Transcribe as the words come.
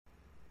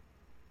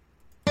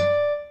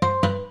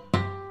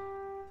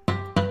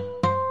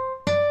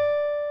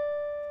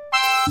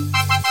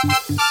Happy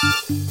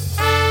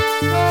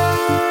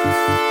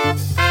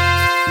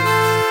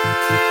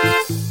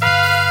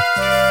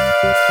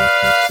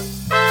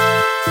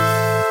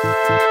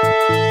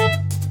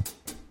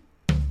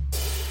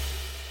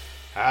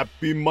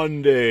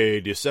Monday,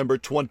 December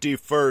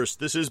 21st.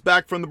 This is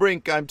Back from the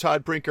Brink. I'm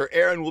Todd Brinker.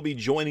 Aaron will be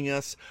joining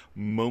us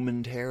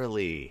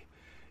momentarily.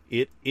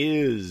 It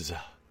is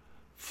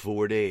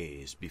 4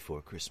 days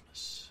before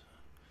Christmas.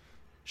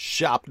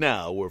 Shop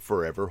now or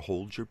forever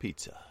hold your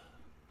pizza.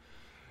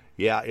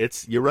 Yeah,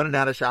 you're running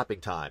out of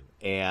shopping time.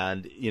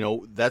 And,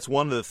 that's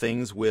one of the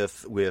things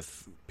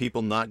with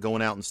people not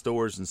going out in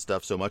stores and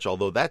stuff so much.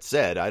 Although that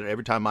said,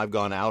 every time I've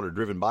gone out or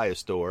driven by a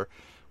store,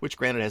 which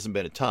granted hasn't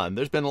been a ton,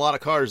 there's been a lot of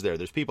cars there.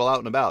 There's people out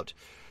and about.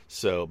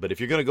 So, but if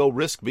you're going to go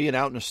risk being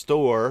out in a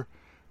store,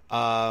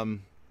 I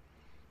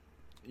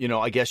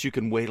guess you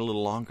can wait a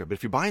little longer. But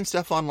if you're buying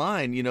stuff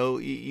online,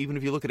 even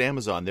if you look at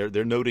Amazon,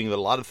 they're noting that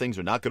a lot of things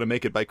are not going to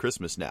make it by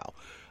Christmas now.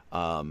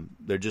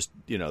 They're just,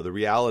 the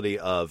reality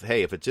of,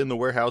 hey, if it's in the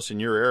warehouse in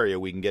your area,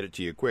 we can get it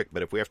to you quick.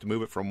 But if we have to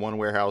move it from one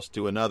warehouse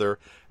to another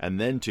and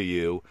then to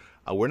you,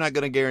 we're not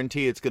going to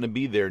guarantee it's going to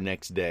be there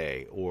next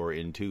day or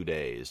in 2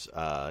 days.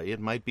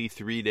 It might be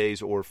 3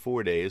 days or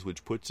 4 days,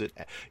 which puts it,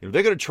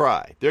 they're going to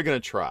try. They're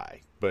going to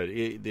try. But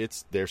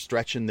they're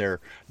stretching their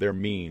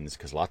means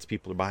because lots of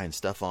people are buying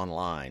stuff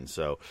online.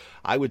 So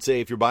I would say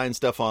if you're buying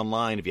stuff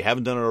online, if you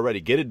haven't done it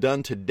already, get it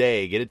done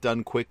today. Get it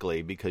done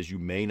quickly because you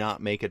may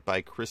not make it by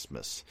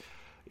Christmas.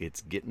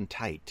 It's getting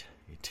tight.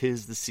 It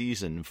is the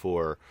season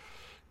for,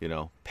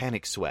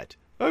 panic sweat.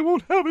 I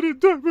won't have it in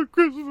time for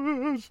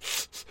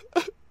Christmas.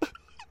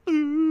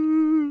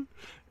 And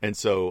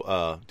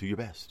so do your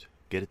best.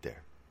 Get it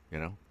there.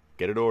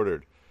 Get it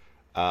ordered.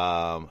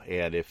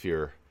 And if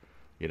you're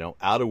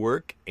out of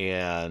work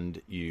and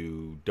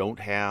you don't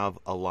have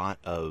a lot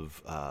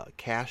of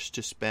cash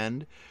to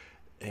spend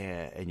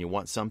and you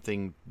want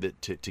something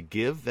to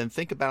give, then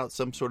think about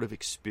some sort of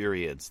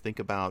experience. Think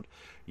about,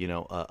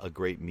 a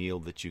great meal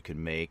that you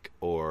can make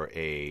or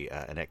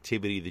an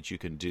activity that you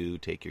can do.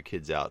 Take your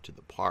kids out to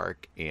the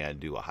park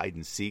and do a hide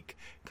and seek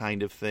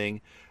kind of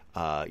thing.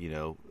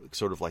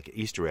 Sort of like an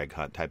Easter egg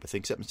hunt type of thing.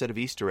 Except instead of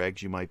Easter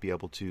eggs, you might be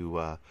able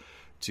to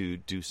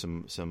do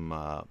some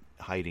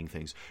hiding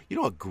things.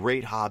 A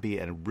great hobby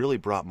and really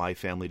brought my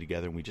family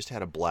together, and we just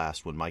had a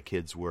blast when my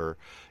kids were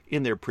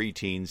in their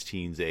preteens,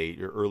 teens age,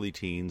 or early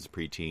teens,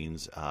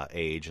 preteens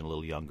age, and a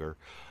little younger,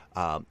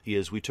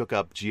 is we took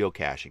up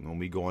geocaching. When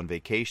we go on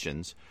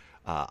vacations,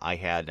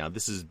 now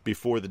this is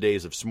before the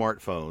days of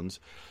smartphones,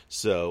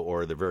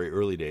 or the very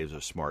early days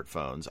of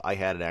smartphones, I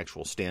had an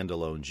actual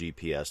standalone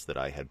GPS that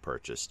I had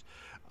purchased.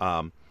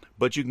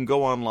 But you can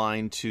go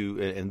online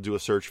and do a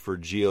search for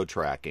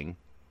geo-tracking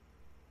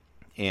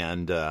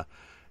or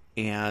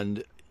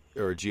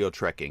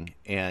geo-trekking,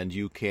 and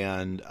you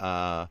can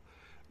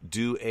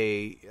do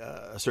a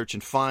search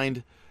and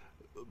find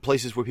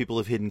places where people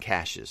have hidden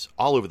caches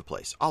all over the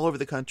place, all over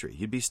the country.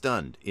 You'd be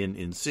stunned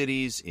in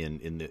cities,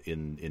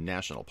 in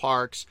national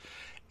parks,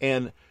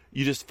 and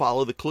you just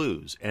follow the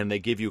clues, and they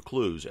give you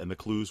clues, and the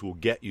clues will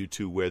get you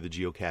to where the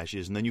geocache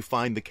is, and then you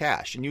find the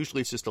cache, and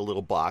usually it's just a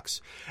little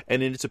box,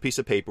 and then it's a piece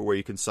of paper where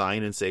you can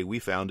sign and say, we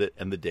found it,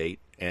 and the date,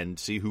 and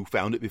see who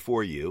found it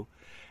before you.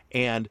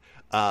 And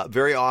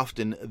very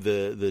often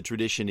the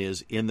tradition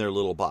is in their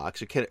little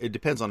box. It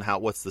depends on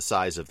what's the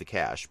size of the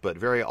cache, but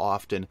very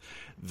often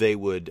they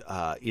would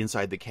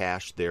inside the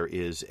cache there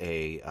is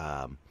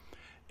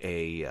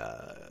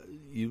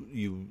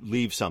you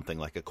leave something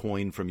like a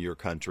coin from your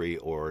country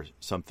or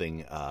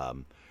something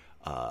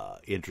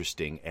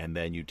interesting, and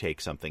then you take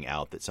something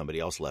out that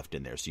somebody else left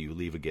in there. So you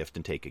leave a gift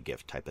and take a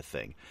gift type of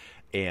thing.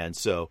 And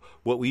so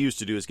what we used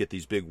to do is get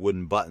these big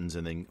wooden buttons,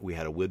 and then we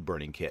had a wood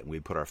burning kit, and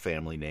we'd put our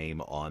family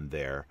name on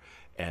there,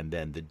 and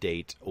then the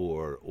date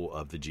or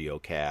of the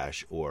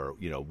geocache, or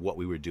what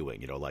we were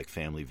doing, like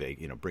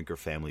Brinker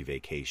family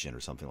vacation or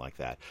something like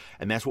that.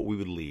 And that's what we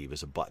would leave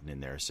as a button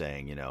in there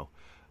saying,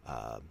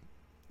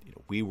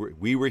 we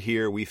were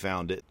here, we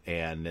found it,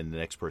 and then the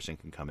next person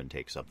can come and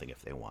take something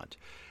if they want.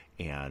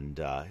 And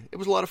it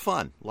was a lot of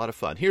fun.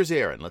 Here's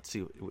Erin. Let's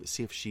see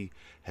if she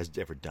has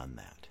ever done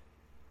that.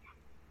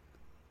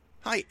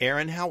 Hi,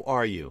 Erin. How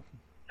are you?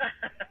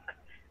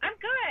 I'm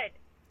good.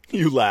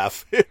 You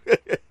laugh.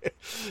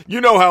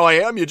 You know how I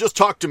am. You just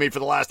talked to me for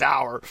the last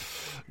hour.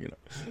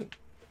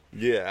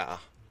 Yeah.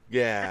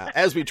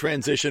 As we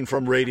transition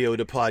from radio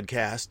to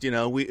podcast,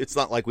 it's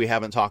not like we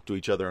haven't talked to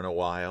each other in a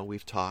while.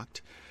 We've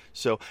talked.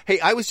 So, hey,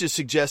 I was just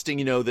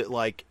suggesting,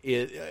 that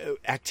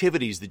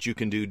activities that you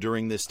can do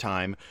during this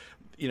time,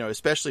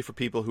 especially for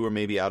people who are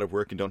maybe out of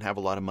work and don't have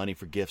a lot of money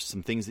for gifts,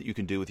 some things that you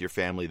can do with your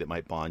family that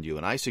might bond you.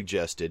 And I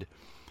suggested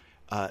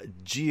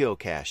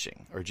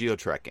geocaching or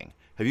geo-trekking.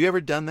 Have you ever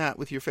done that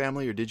with your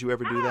family, or did you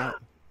ever do that?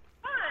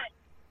 Fun.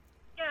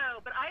 No,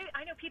 but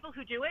I know people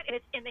who do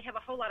it, and they have a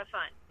whole lot of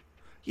fun.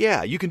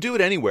 Yeah, you can do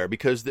it anywhere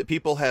because the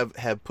people have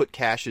put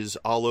caches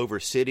all over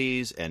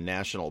cities and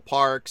national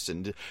parks,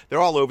 and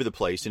they're all over the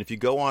place. And if you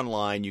go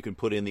online, you can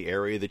put in the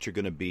area that you're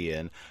going to be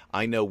in.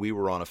 I know we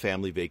were on a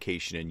family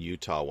vacation in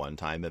Utah one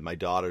time, and my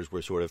daughters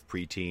were sort of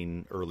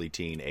preteen, early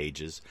teen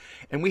ages,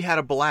 and we had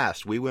a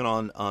blast. We went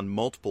on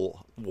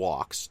multiple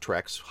walks,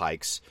 treks,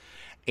 hikes,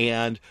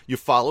 and you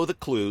follow the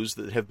clues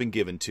that have been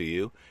given to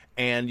you,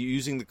 and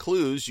using the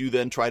clues, you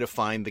then try to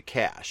find the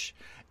cache.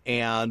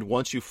 And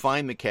once you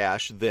find the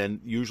cache,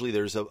 then usually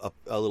there's a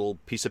little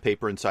piece of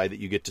paper inside that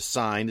you get to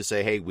sign to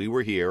say, hey, we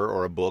were here,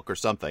 or a book or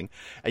something.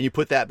 And you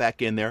put that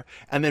back in there.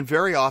 And then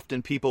very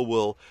often people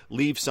will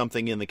leave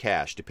something in the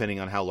cache, depending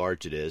on how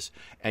large it is.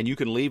 And you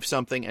can leave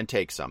something and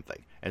take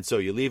something. And so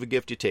you leave a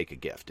gift, you take a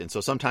gift. And so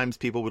sometimes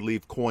people would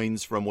leave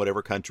coins from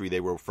whatever country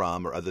they were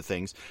from or other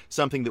things.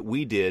 Something that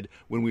we did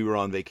when we were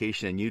on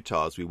vacation in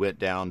Utah is we went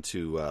down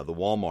to the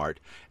Walmart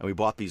and we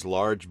bought these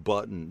large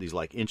these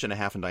like 1.5 inch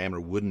in diameter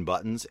wooden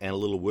buttons and a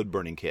little wood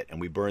burning kit. And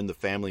we burned the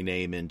family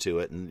name into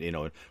it,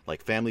 and,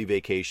 like family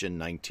vacation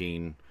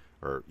 19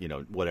 or,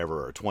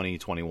 whatever, or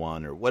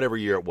 2021 or whatever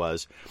year it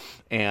was.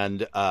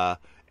 And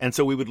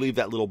so we would leave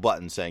that little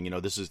button saying,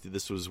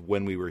 this was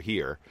when we were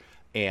here.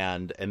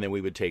 And then we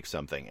would take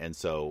something. And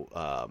so,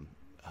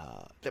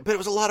 but it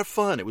was a lot of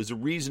fun. It was a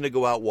reason to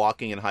go out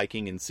walking and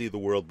hiking and see the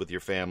world with your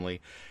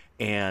family.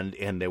 And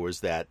there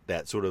was that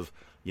sort of,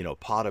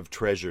 pot of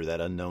treasure,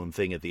 that unknown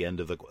thing at the end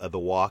of the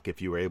walk,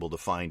 if you were able to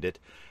find it.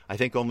 I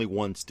think only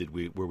once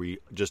were we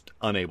just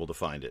unable to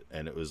find it.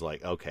 And it was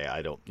like, okay,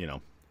 I don't,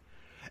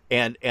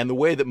 and the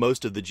way that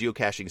most of the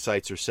geocaching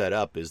sites are set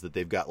up is that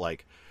they've got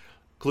like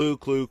clue,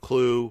 clue,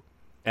 clue.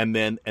 And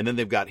then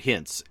they've got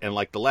hints, and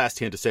like the last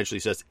hint essentially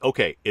says,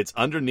 okay, it's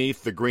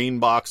underneath the green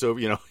box over,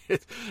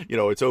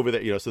 it's over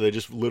there, so they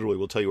just literally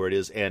will tell you where it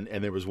is. And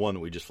there was one that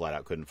we just flat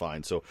out couldn't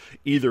find. So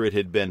either it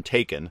had been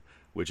taken,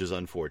 which is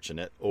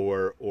unfortunate,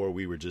 or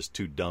we were just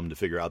too dumb to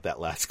figure out that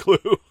last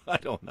clue. I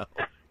don't know.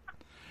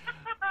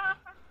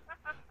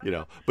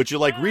 But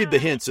you read the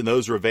hints, and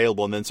those are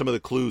available, and then some of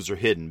the clues are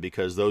hidden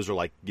because those are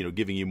like,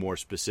 giving you more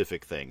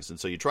specific things. And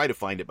so you try to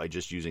find it by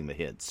just using the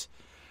hints.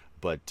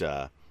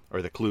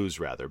 Or the clues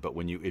rather, but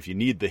if you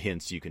need the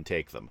hints, you can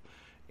take them.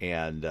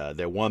 And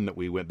they're one that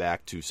we went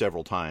back to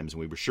several times, and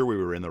we were sure we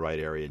were in the right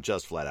area, and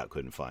just flat out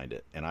couldn't find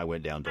it. And I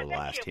went down to the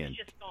last hint.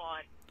 Just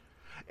gone.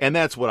 And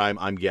that's what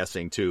I'm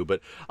guessing too.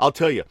 But I'll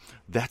tell you,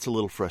 that's a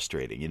little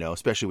frustrating,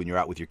 especially when you're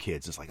out with your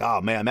kids. It's like,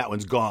 oh man, that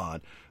one's gone.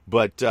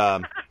 But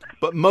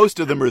most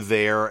of them are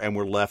there, and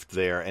were left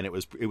there, and it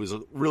was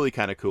really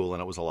kind of cool,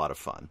 and it was a lot of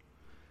fun.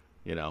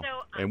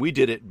 And we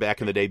did it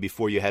back in the day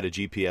before you had a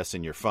GPS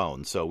in your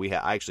phone. So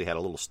I actually had a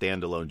little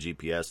standalone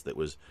GPS that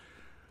was,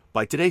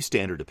 by today's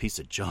standard, a piece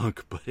of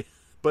junk,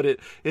 but it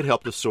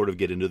helped us sort of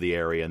get into the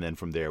area, and then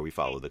from there we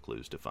followed the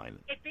clues to find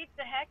it. It beats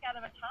the heck out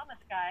of a Thomas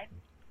guide.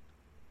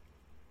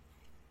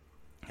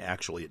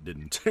 Actually, it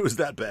didn't. It was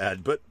that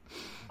bad, but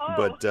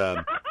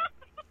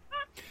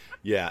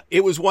yeah,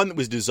 it was one that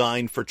was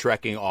designed for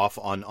trekking off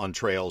on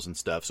trails and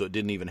stuff. So it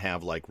didn't even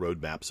have like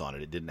road maps on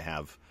it.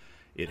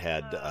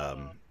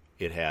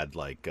 It had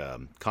like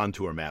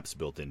contour maps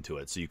built into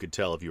it, so you could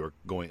tell if you were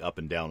going up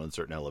and down on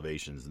certain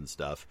elevations and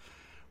stuff.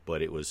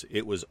 But it was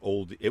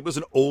old. It was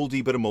an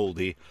oldie but a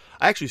moldie.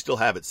 I actually still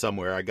have it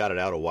somewhere. I got it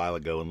out a while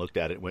ago and looked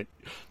at it and went,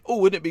 "Oh,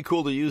 wouldn't it be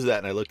cool to use that?"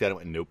 And I looked at it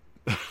and went,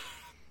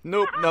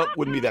 "Nope, nope,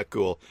 wouldn't be that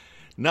cool.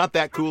 Not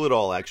that cool at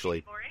all,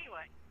 actually."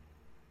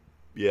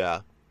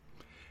 Yeah.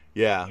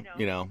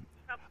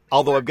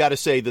 Although I've got to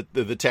say that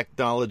the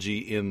technology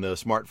in the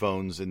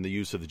smartphones and the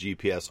use of the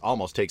GPS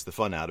almost takes the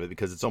fun out of it,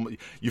 because it's almost,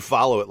 you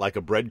follow it like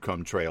a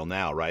breadcrumb trail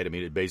now, right? I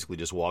mean, it basically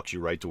just walks you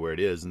right to where it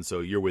is, and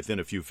so you're within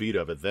a few feet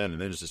of it then, and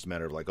then it's just a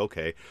matter of like,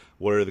 okay,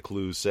 what are the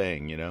clues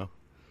saying,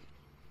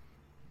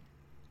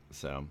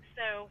 So,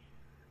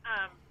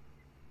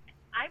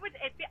 I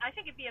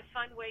think it'd be a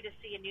fun way to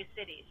see a new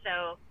city.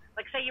 So,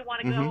 like, say you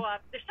want to go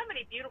up. There's so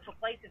many beautiful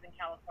places in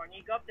California.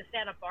 You go up to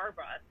Santa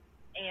Barbara.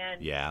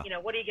 And,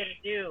 what are you going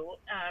to do?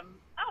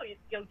 You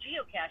go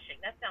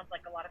geocaching. That sounds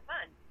like a lot of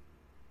fun.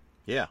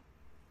 Yeah.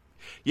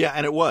 Yeah,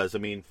 and it was. I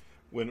mean,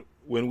 when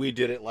we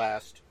did it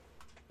last,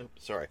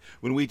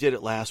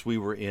 we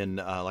were in,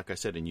 like I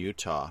said, in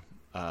Utah.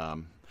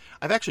 I've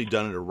actually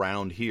done it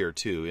around here,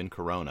 too, in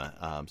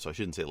Corona. So I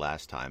shouldn't say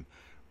last time.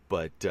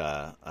 But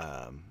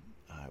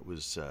it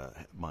was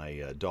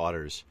my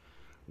daughters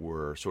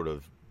were sort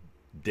of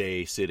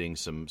day-sitting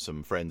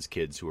some friends'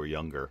 kids who were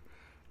younger.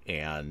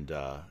 And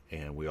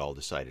we all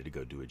decided to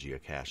go do a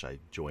geocache. I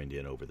joined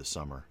in over the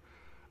summer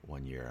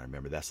one year. I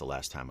remember that's the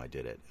last time I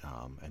did it.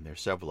 And there's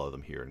several of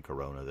them here in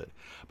Corona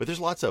but there's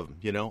lots of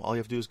them. All you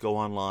have to do is go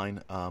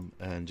online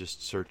and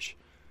just search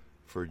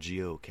for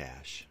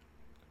geocache,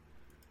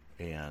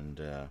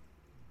 and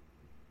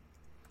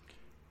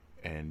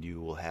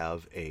you will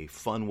have a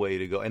fun way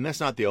to go. And that's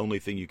not the only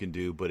thing you can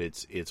do, but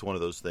it's one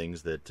of those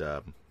things that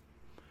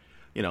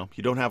you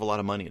don't have a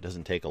lot of money. It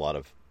doesn't take a lot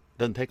of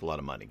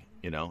money.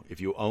 If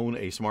you own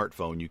a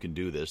smartphone, you can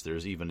do this.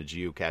 There's even a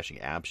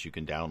geocaching apps you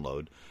can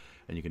download,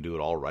 and you can do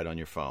it all right on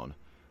your phone.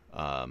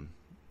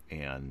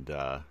 And,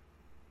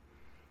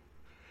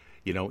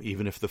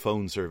 even if the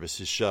phone service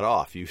is shut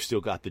off, you've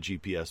still got the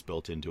GPS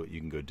built into it. You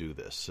can go do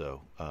this.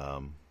 So,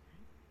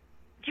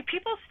 do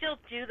people still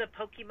do the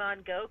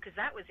Pokemon Go? Because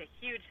that was a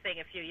huge thing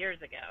a few years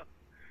ago.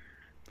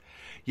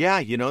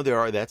 Yeah,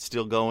 that's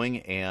still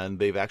going, and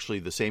they've actually,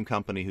 the same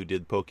company who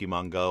did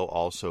Pokemon Go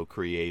also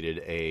created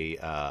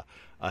a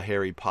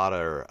Harry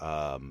Potter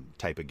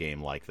type of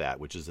game like that,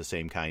 which is the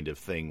same kind of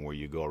thing where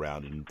you go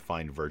around and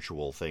find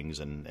virtual things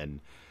and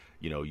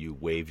you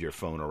wave your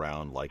phone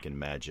around like in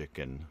Magic,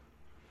 and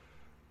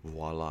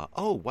voila.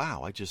 Oh,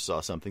 wow, I just saw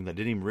something that I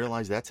didn't even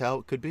realize that's how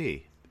it could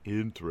be.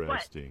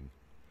 Interesting.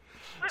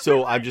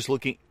 So I'm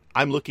looking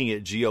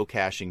at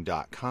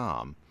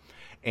geocaching.com,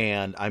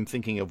 and I'm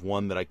thinking of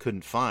one that I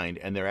couldn't find,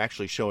 and they're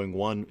actually showing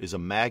one is a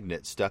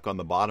magnet stuck on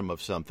the bottom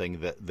of something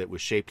that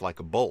was shaped like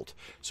a bolt.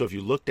 So if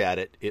you looked at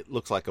it, it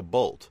looks like a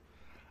bolt.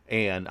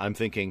 And I'm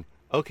thinking,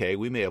 okay,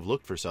 we may have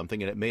looked for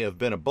something, and it may have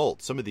been a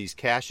bolt. Some of these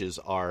caches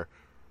are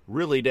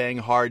really dang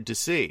hard to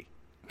see.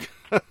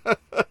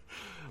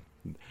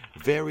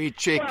 Very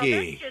tricky.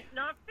 Well, that's just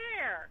not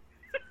fair.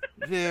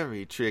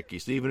 Very tricky.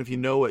 So even if you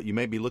know it, you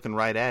may be looking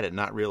right at it and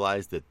not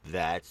realize that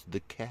that's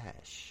the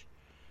cache.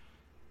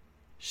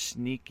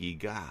 Sneaky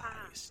guy.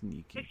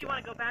 Sneaky Makes you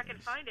want to go back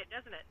and find it,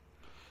 doesn't it?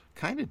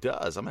 Kind of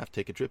does. I'm going to have to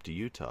take a trip to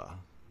Utah.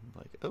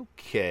 Like,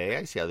 okay,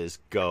 I see how this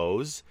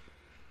goes.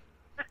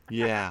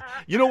 Yeah.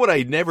 You know what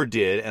I never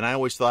did, and I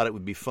always thought it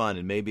would be fun,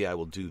 and maybe I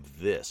will do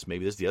this.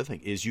 Maybe this is the other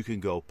thing, is you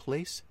can go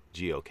place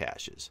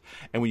geocaches.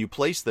 And when you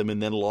place them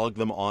and then log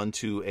them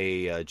onto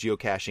a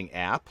geocaching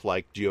app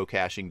like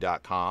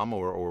geocaching.com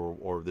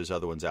or there's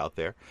other ones out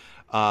there,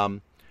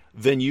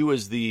 then you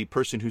as the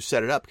person who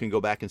set it up can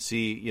go back and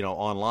see,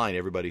 online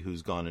everybody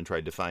who's gone and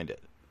tried to find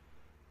it,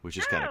 which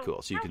is kind of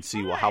cool. So you can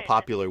see, well, how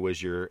popular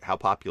was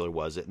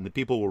it, and the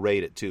people will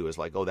rate it too as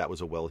like, oh, that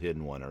was a well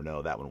hidden one, or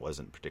no, that one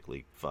wasn't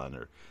particularly fun,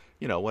 or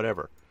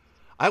whatever.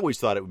 I always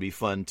thought it would be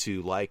fun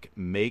to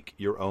make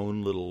your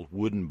own little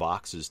wooden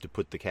boxes to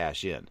put the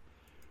cache in,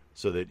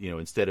 so that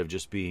instead of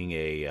just being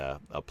a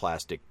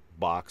plastic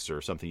box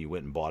or something you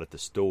went and bought at the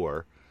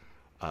store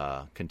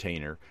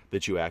container,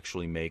 that you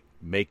actually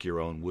make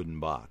your own wooden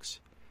box.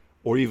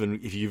 Or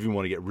even if you even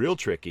want to get real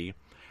tricky,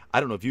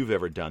 I don't know if you've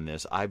ever done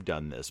this. I've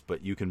done this,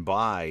 but you can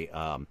buy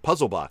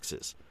puzzle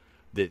boxes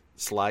that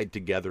slide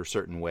together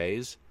certain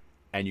ways,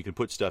 and you can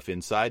put stuff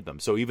inside them.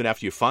 So even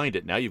after you find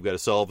it, now you've got to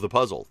solve the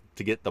puzzle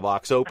to get the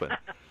box open.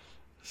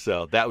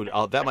 So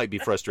that might be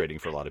frustrating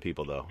for a lot of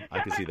people, though. I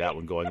can see that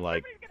one going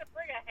like, "Somebody's gonna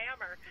bring a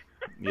hammer."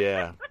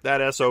 Yeah,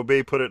 that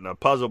SOB put it in a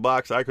puzzle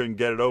box. I couldn't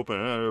get it open.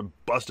 I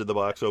busted the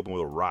box open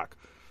with a rock.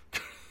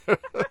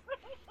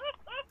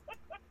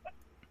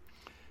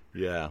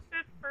 Yeah.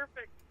 That's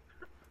perfect.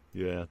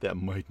 Yeah, that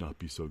might not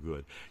be so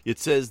good. It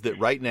says that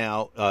right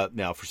now,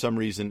 for some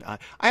reason,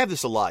 I have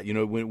this a lot.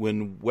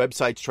 When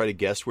websites try to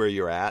guess where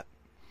you're at,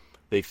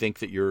 they think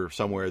that you're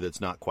somewhere that's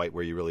not quite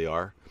where you really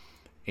are.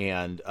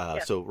 And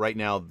so right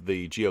now,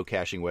 the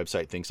geocaching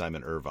website thinks I'm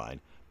in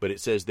Irvine. But it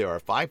says there are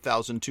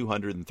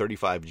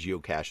 5,235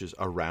 geocaches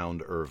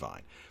around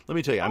Irvine. Let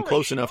me tell you, I'm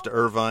close enough to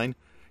Irvine.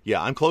 Yeah,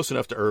 I'm close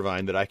enough to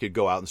Irvine that I could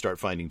go out and start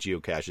finding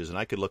geocaches, and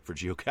I could look for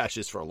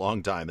geocaches for a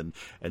long time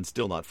and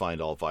still not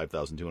find all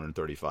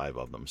 5,235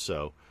 of them.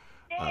 So,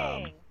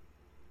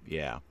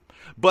 yeah.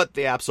 But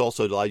the apps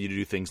also allow you to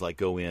do things like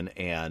go in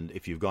and,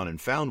 if you've gone and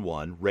found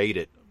one, rate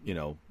it,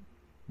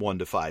 1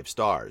 to 5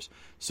 stars,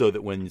 so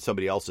that when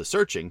somebody else is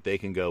searching, they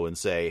can go and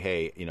say,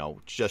 hey,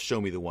 just show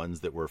me the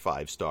ones that were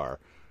 5-star,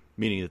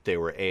 meaning that they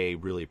were A,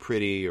 really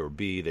pretty, or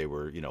B, they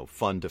were,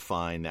 fun to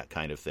find, that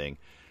kind of thing.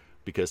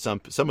 Because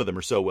some of them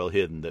are so well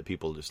hidden that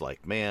people are just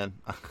like, man,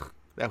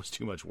 that was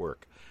too much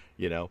work,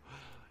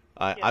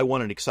 I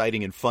want an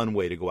exciting and fun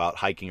way to go out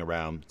hiking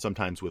around,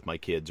 sometimes with my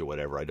kids or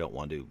whatever. I don't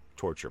want to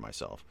torture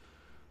myself.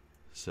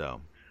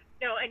 So.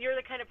 No, and you're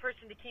the kind of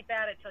person to keep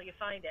at it till you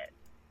find it.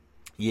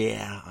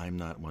 Yeah, I'm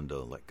not one to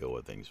let go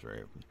of things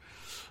very.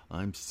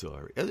 I'm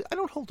sorry. I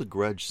don't hold a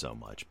grudge so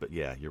much, but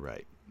yeah, you're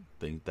right.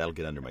 That'll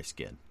get under my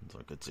skin. It's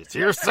like, it's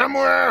here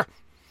somewhere.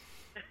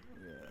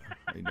 Yeah,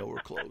 I know we're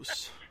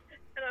close.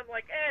 And I'm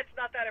like, it's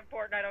not that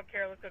important. I don't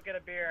care. Let's go get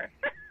a beer.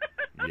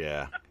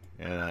 Yeah.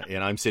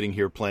 And I'm sitting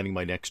here planning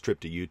my next trip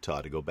to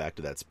Utah to go back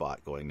to that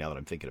spot, going, now that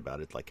I'm thinking about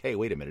it, it's like, hey,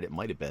 wait a minute. It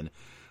might have been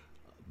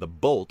the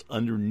bolt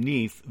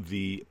underneath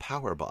the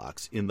power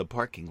box in the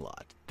parking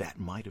lot. That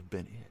might have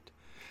been it.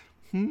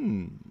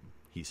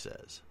 He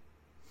says.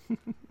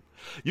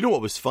 You know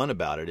what was fun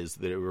about it is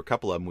there were a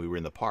couple of them. We were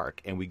in the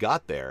park, and we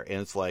got there,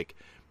 and it's like,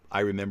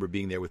 I remember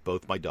being there with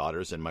both my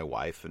daughters and my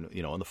wife, and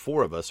and the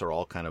 4 of us are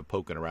all kind of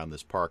poking around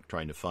this park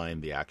trying to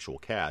find the actual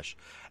cache.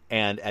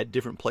 And at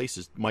different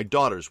places, my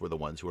daughters were the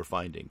ones who were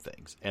finding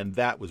things, and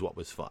that was what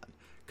was fun.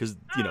 Because,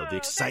 the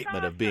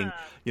excitement of being,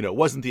 it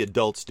wasn't the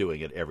adults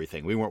doing it,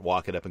 everything. We weren't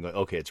walking up and going,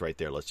 okay, it's right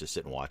there. Let's just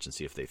sit and watch and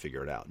see if they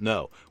figure it out.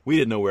 No, we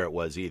didn't know where it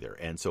was either.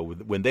 And so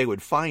when they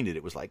would find it,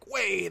 it was like,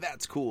 way,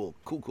 that's cool.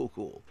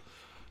 Cool.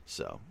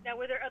 So. Now,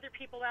 were there other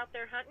people out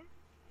there hunting?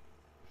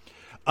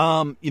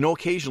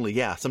 Occasionally,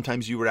 yeah.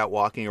 Sometimes you were out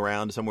walking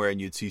around somewhere and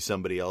you'd see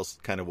somebody else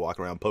kind of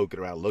walking around, poking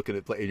around, looking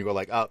at, and you go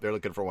like, oh, they're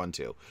looking for one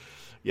too,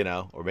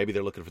 or maybe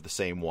they're looking for the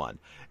same one.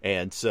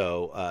 And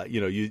so,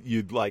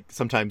 you'd like,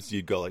 sometimes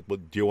you'd go like, well,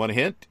 do you want a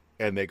hint?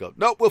 And they go,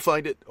 nope, we'll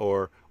find it.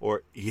 Or,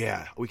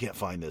 yeah, we can't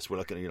find this. We're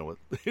not going to,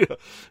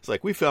 it's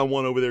like, we found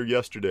one over there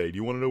yesterday. Do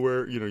you want to know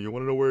where, you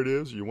want to know where it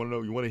is? You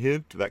want a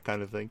hint? That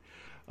kind of thing.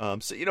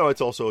 So,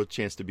 it's also a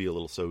chance to be a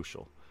little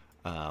social.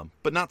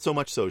 But not so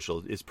much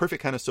social. It's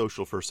perfect kind of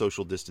social for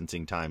social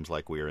distancing times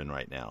like we're in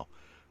right now.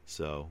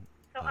 So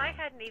I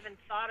hadn't even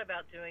thought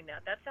about doing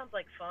that. That sounds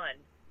like fun.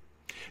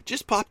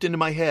 Just popped into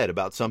my head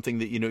about something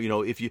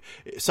that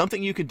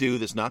something you can do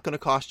that's not going to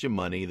cost you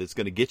money, that's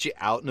going to get you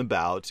out and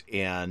about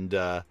and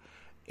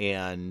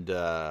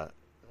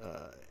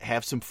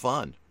have some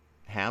fun,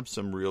 have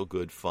some real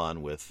good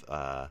fun with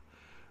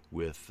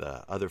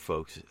other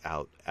folks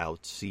out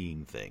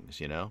seeing things,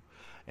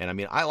 And I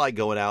mean, I like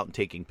going out and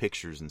taking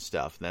pictures and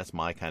stuff, and that's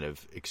my kind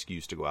of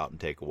excuse to go out and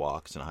take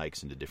walks and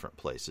hikes into different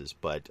places.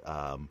 But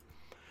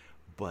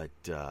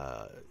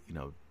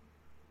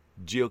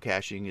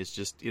geocaching is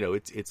just,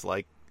 it's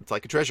like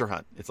a treasure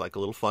hunt. It's like a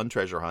little fun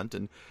treasure hunt,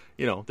 and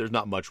there's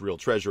not much real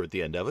treasure at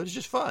the end of it. It's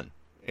just fun,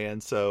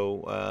 and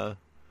so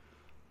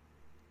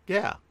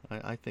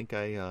I think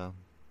I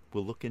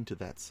will look into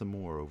that some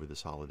more over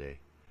this holiday.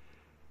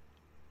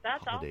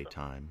 That's holiday awesome.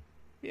 Time.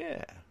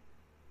 Yeah.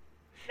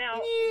 Now,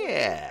 were you a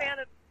fan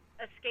of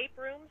escape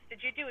rooms? Did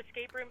you do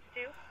escape rooms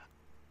too?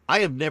 I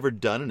have never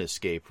done an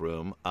escape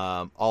room,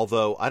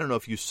 although I don't know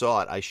if you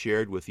saw it. I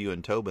shared with you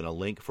and Tobin a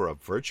link for a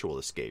virtual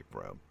escape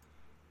room,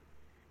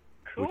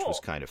 cool. Which was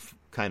kind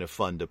of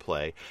fun to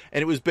play.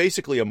 And it was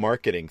basically a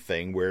marketing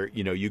thing where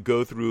you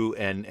go through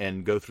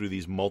and go through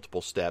these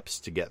multiple steps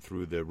to get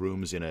through the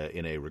rooms in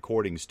a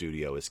recording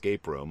studio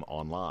escape room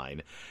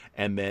online,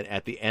 and then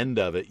at the end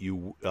of it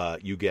you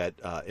get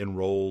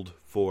enrolled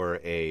for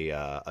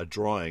a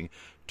drawing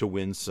to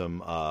win some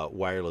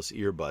wireless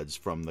earbuds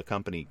from the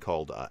company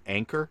called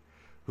Anker,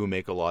 who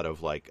make a lot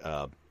of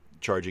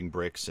charging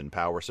bricks and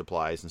power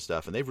supplies and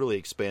stuff, and they've really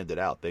expanded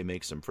out. They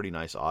make some pretty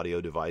nice audio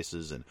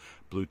devices and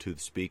Bluetooth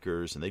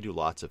speakers, and they do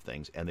lots of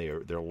things. And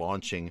they're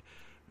launching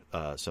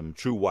some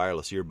true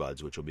wireless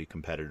earbuds, which will be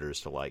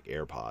competitors to like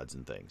AirPods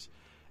and things.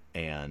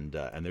 And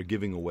they're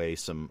giving away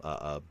some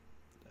I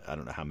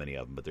don't know how many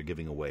of them, but they're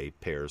giving away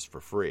pairs for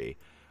free.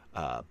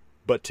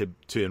 But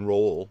to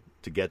enroll,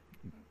 to get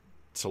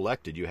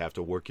selected, you have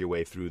to work your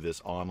way through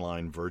this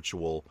online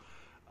virtual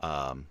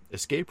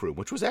escape room,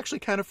 which was actually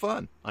kind of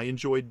fun. I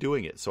enjoyed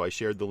doing it, so I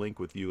shared the link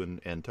with you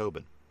and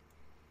Tobin.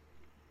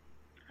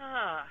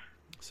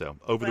 So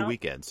over the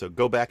weekend. So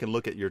go back and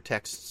look at your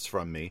texts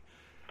from me,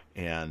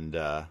 and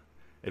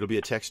it'll be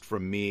a text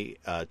from me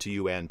to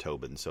you and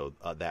Tobin. So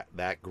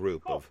that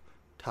group of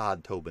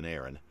Todd, Tobin,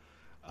 Aaron.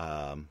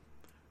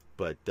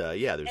 But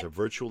there's a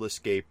virtual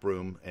escape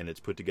room, and it's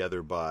put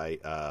together by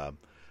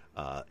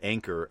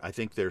Anker. I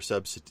think their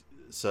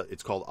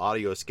it's called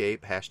Audio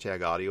Escape,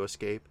 #Audio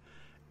Escape.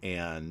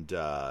 And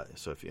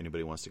so if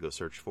anybody wants to go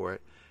search for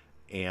it.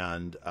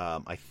 And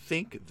I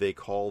think they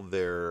call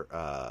their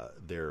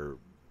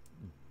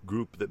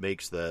group that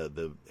makes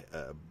the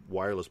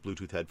wireless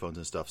Bluetooth headphones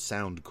and stuff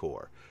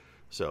Soundcore.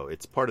 So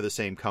it's part of the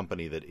same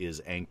company that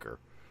is Anker,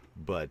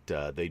 but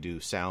they do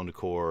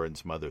Soundcore and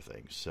some other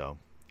things. So,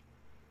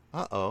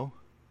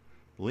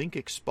 link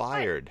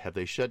expired. Have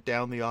they shut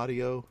down the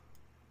audio?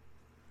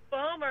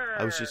 Bummer.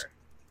 I was just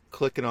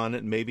clicking on it,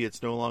 and maybe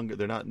it's no longer.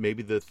 They're not.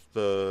 Maybe the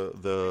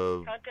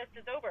contest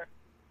is over.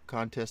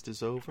 Contest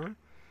is over.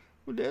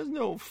 Well, there's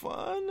no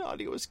fun.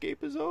 Audio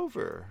Escape is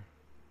over.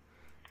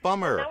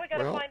 Bummer. Well, now we got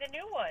to find a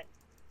new one.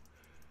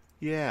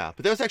 Yeah,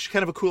 but that was actually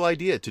kind of a cool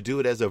idea to do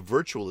it as a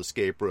virtual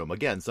escape room.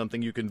 Again,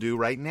 something you can do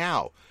right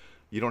now.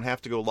 You don't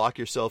have to go lock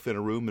yourself in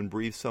a room and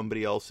breathe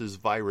somebody else's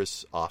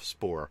virus off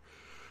spore.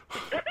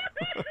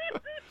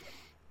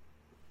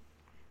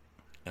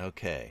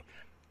 Okay.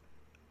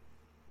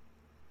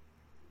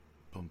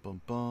 Bum,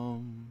 bum,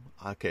 bum.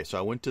 Okay, so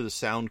I went to the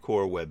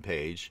Soundcore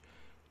webpage,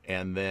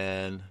 and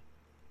then...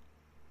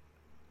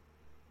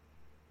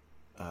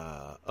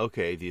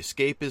 okay, the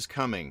escape is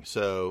coming.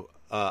 So,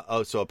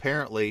 so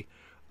apparently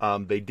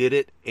they did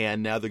it,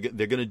 and now they're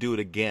going to do it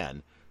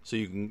again. So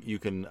you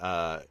can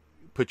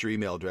put your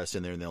email address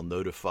in there, and they'll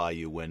notify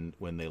you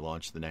when they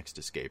launch the next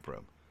escape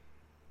room.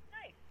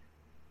 Nice.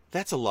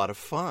 That's a lot of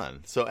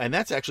fun. So, and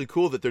that's actually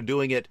cool that they're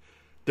doing it.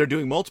 They're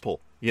doing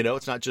multiple.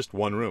 It's not just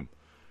one room.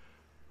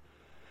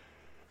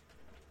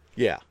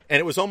 Yeah, and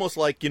it was almost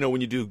like,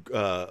 when you do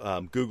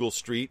Google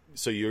Street,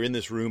 so you're in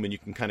this room and you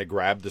can kind of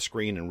grab the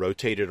screen and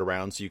rotate it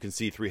around so you can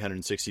see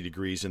 360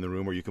 degrees in the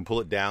room, or you can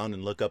pull it down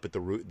and look up at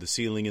the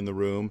ceiling in the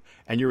room,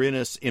 and you're in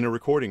a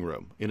recording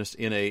room, in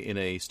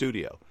a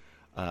studio.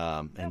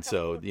 And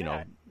so,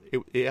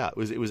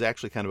 it was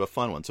actually kind of a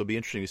fun one. So it'll be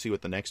interesting to see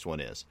what the next one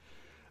is.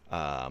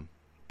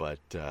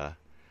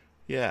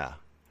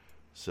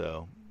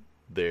 So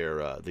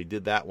they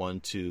did that one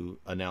to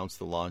announce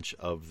the launch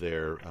of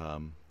their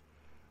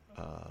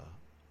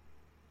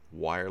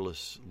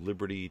wireless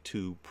Liberty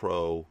 2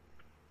 Pro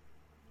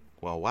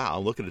well, wow,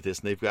 I'm looking at this,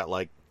 and they've got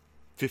like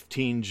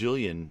 15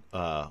 jillion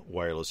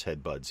wireless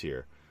headbuds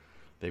here.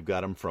 They've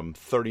got them from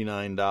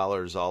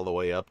 $39 all the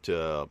way up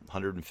to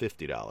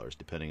 $150,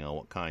 depending on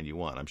what kind you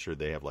want. I'm sure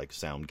they have like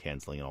sound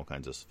canceling and all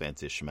kinds of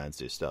fancy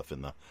schmancy stuff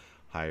in the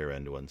higher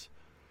end ones.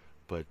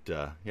 But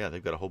yeah,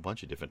 they've got a whole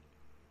bunch of different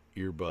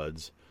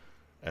earbuds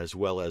as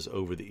well as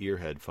over-the-ear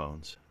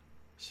headphones.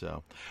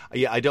 So,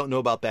 yeah, I don't know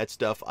about that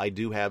stuff. I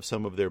do have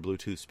some of their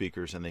Bluetooth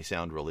speakers, and they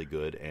sound really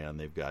good. And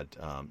they've got,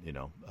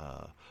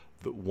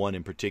 the one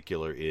in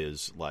particular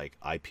is like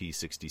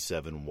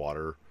IP67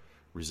 water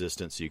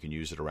resistant, so you can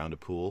use it around a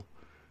pool.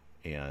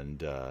 And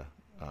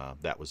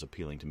that was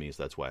appealing to me,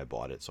 so that's why I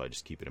bought it. So I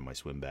just keep it in my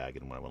swim bag,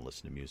 and when I want to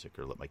listen to music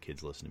or let my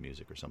kids listen to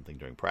music or something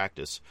during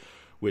practice,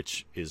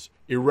 which is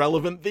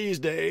irrelevant these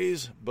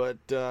days, but,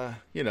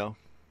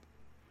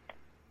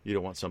 you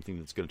don't want something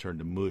that's going to turn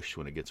to mush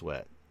when it gets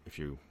wet if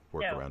you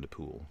work around a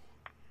pool.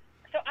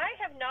 So I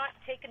have not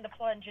taken the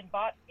plunge and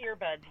bought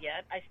earbuds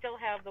yet. I still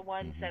have the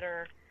ones that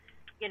are,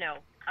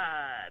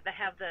 that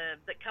have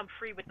that come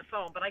free with the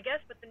phone. But I guess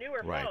with the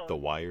newer phones, right, the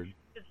wired.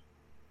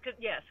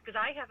 Because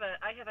I have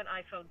an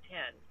iPhone 10,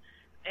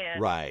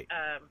 and right,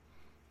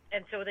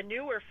 and so the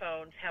newer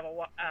phones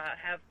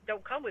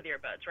don't come with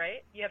earbuds,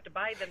 right? You have to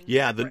buy them.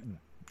 Yeah,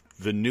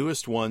 the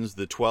newest ones,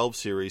 the 12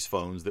 series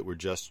phones that were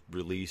just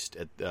released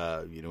at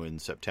in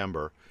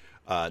September,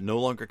 no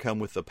longer come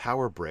with the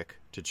power brick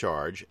to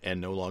charge,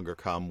 and no longer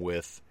come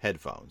with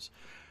headphones.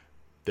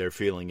 Their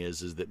feeling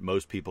is that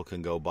most people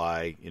can go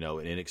buy, an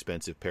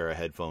inexpensive pair of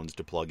headphones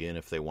to plug in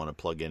if they want to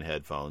plug in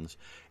headphones,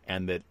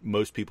 and that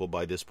most people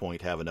by this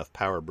point have enough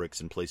power bricks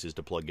in places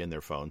to plug in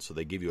their phones, so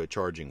they give you a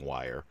charging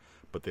wire,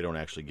 but they don't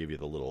actually give you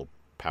the little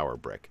power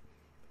brick.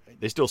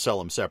 They still sell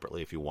them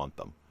separately if you want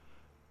them,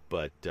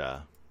 but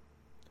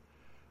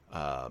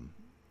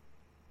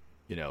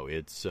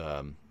it's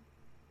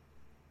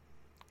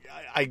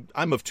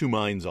I'm of two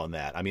minds on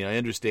that. I mean, I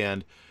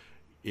understand.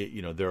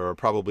 There are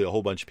probably a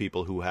whole bunch of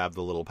people who have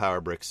the little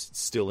power bricks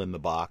still in the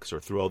box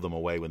or throw them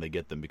away when they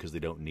get them because they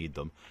don't need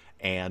them,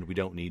 and we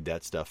don't need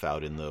that stuff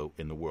out in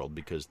the world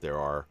because there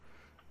are,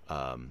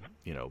 some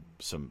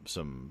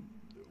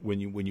when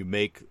you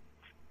make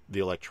the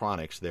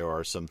electronics, there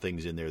are some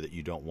things in there that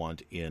you don't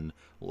want in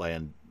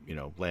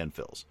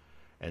landfills,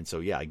 and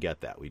so yeah, I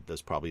get that.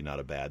 That's probably not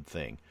a bad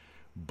thing,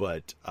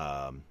 but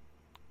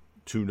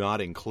to not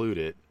include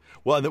it,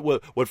 well, and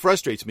what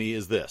frustrates me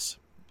is this.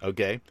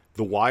 Okay,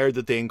 the wire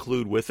that they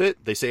include with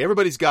it, they say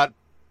everybody's got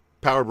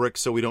power bricks,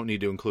 so we don't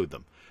need to include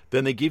them.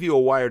 Then they give you a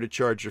wire to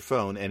charge your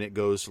phone, and it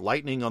goes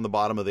lightning on the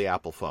bottom of the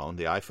Apple phone,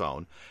 the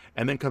iPhone,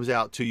 and then comes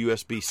out to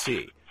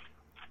USB-C.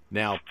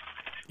 Now,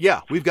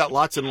 yeah, we've got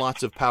lots and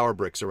lots of power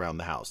bricks around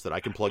the house that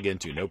I can plug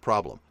into, no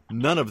problem.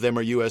 None of them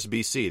are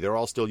USB-C. They're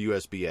all still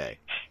USB-A.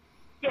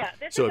 Yeah,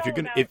 this so is all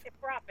about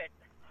profit.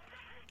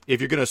 If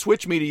you're going to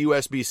switch me to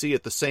USB-C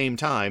at the same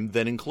time,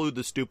 then include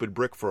the stupid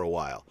brick for a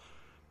while.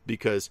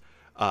 Because...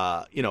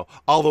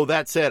 although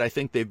that said, I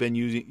think they've been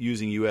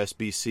using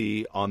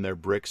USB-C on their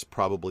bricks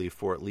probably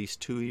for at least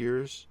 2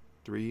 years,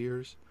 3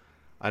 years.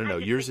 I don't know.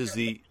 Yours is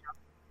the.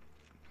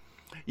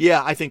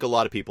 Yeah, I think a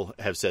lot of people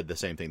have said the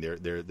same thing.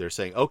 They're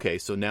saying, okay,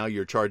 so now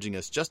you're charging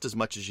us just as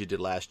much as you did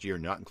last year,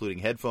 not including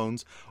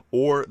headphones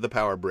or the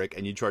power brick,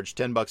 and you charge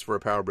 $10 for a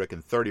power brick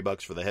and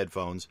 $30 for the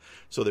headphones.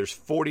 So there's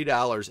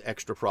 $40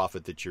 extra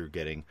profit that you're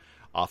getting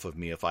off of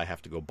me if I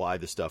have to go buy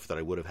the stuff that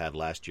I would have had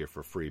last year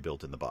for free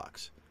built in the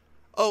box.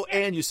 Oh,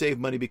 and you save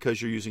money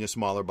because you're using a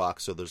smaller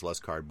box, so there's less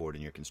cardboard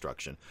in your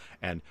construction.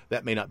 And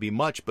that may not be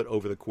much, but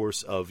over the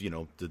course of,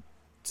 the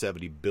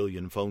 70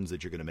 billion phones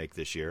that you're going to make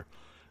this year,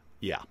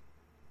 yeah,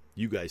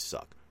 you guys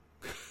suck.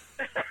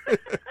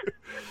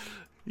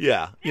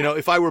 Yeah,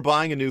 if I were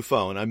buying a new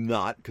phone, I'm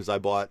not, because I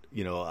bought,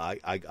 I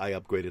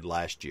upgraded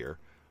last year.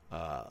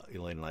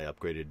 Elaine and I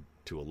upgraded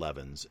to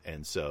 11s,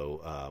 and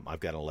so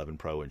I've got an 11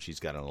 Pro and she's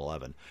got an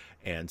 11,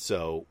 and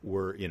so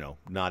we're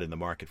not in the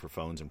market for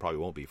phones and probably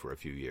won't be for a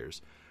few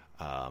years,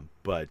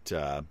 but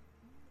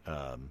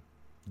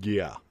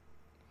yeah,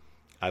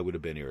 I would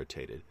have been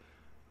irritated,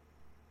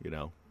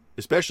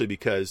 especially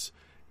because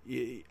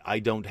I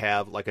don't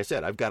have, like I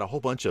said, I've got a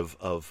whole bunch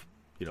of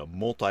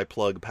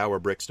multi-plug power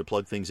bricks to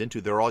plug things into.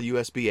 They're all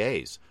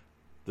USB-A's,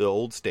 the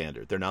old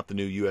standard. They're not the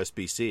new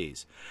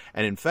USB-C's,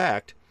 and in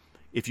fact,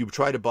 if you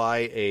try to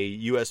buy a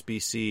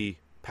USB-C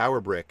power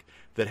brick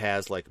that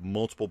has like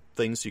multiple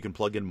things, so you can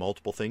plug in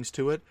multiple things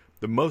to it,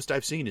 the most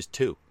I've seen is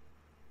 2.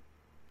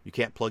 You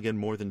can't plug in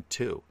more than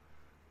 2.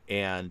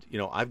 And,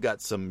 I've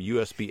got some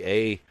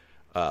USB-A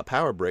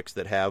power bricks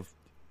that have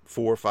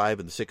 4, 5,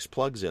 and 6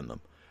 plugs in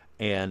them.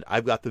 And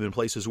I've got them in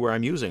places where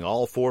I'm using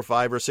all 4,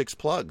 5, or 6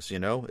 plugs,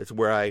 It's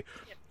where I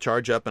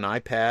charge up an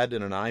iPad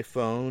and an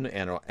iPhone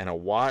and a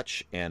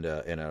watch and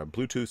a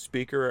Bluetooth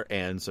speaker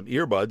and some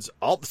earbuds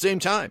all at the same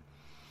time.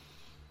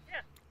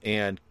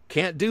 And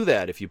can't do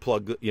that if you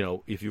plug,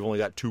 if you've only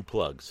got 2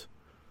 plugs.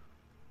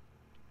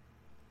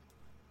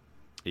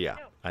 Yeah,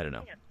 I don't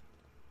know.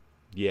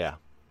 Yeah.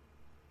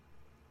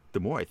 The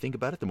more I think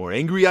about it, the more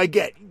angry I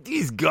get.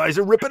 These guys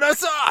are ripping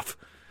us off.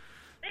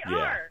 They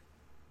are.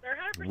 They're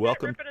 100%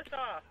 welcome. Ripping us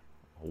off.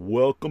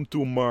 Welcome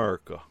to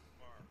America.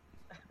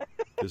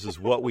 This is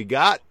what we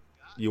got.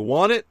 You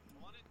want it?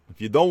 If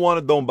you don't want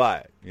it, don't buy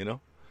it. You know.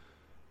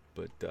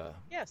 But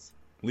yes,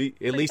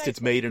 at least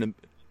it's made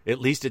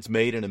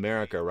in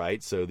America,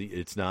 right? So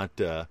it's not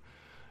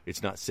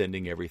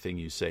sending everything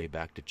you say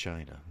back to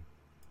China.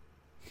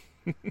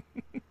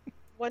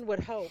 One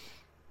would hope.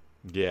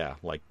 Yeah,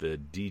 like the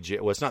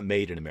DJ. Well, it's not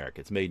made in America.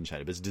 It's made in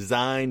China. But it's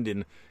designed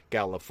in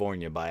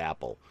California by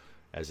Apple,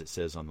 as it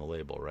says on the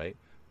label, right?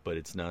 But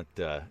it's not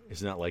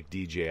like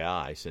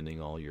DJI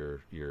sending all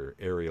your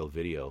aerial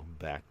video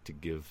back to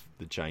give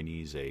the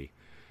Chinese a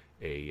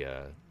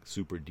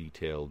super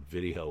detailed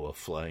video of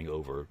flying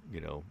over,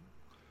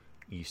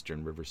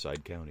 eastern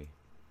Riverside County.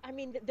 I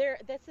mean,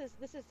 this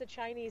is the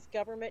Chinese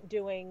government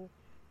doing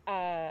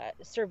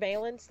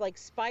surveillance, like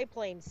spy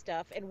plane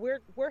stuff, and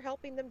we're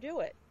helping them do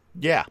it.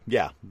 Yeah.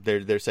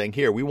 They're saying,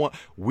 here, we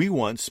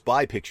want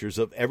spy pictures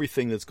of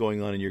everything that's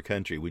going on in your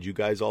country. Would you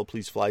guys all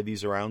please fly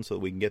these around so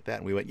that we can get that?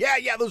 And we went, yeah,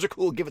 those are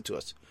cool. Give it to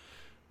us.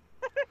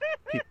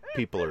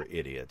 People are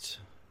idiots.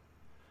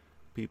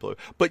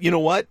 But you know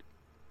what?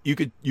 You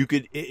could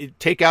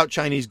take out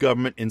Chinese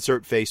government,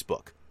 insert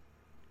Facebook.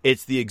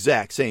 It's the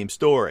exact same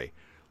story.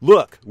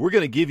 Look, we're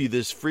going to give you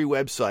this free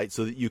website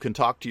so that you can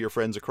talk to your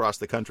friends across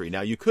the country.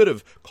 Now, you could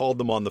have called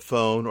them on the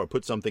phone or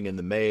put something in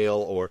the mail,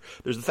 or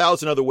there's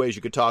 1,000 other ways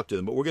you could talk to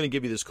them, but we're going to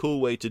give you this cool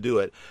way to do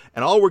it.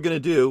 And all we're going to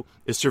do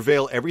is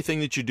surveil everything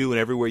that you do and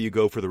everywhere you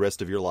go for the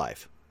rest of your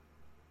life.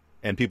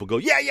 And people go,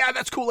 yeah,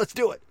 that's cool, let's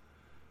do it.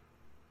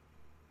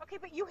 Okay,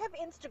 but you have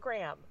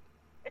Instagram.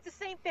 It's the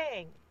same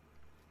thing.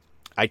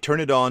 I turn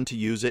it on to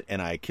use it,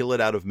 and I kill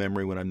it out of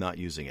memory when I'm not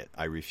using it.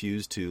 I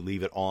refuse to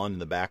leave it on in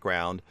the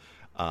background.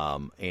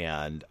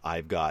 And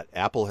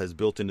Apple has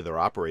built into their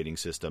operating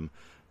system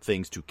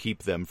things to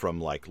keep them from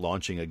like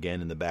launching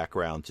again in the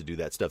background to do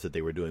that stuff that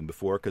they were doing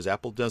before, because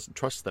Apple doesn't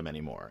trust them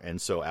anymore.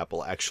 And so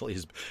Apple actually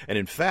and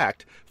in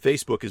fact,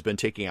 Facebook has been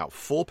taking out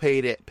full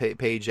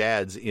page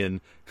ads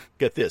in,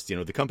 get this,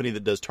 the company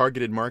that does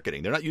targeted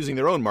marketing. They're not using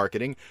their own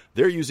marketing.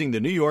 They're using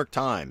the New York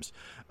Times,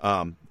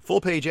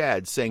 full page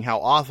ads saying how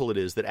awful it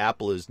is that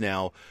Apple is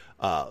now,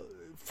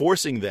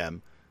 forcing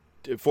them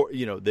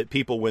that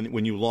people,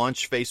 when you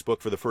launch Facebook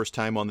for the first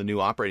time on the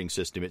new operating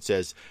system, it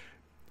says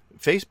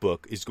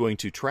Facebook is going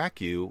to track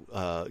you,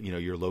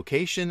 your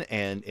location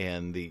and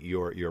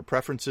your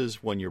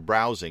preferences when you're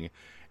browsing,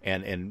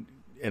 and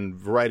a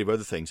variety of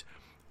other things,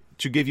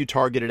 to give you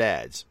targeted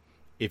ads.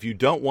 If you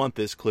don't want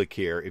this, click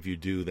here. If you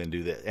do, then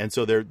do this. And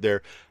so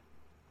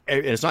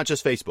and it's not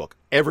just Facebook.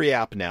 Every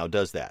app now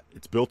does that.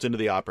 It's built into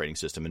the operating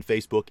system, and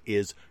Facebook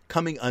is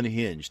coming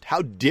unhinged.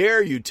 How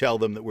dare you tell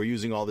them that we're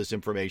using all this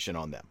information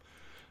on them?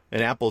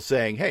 And Apple's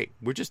saying, hey,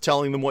 we're just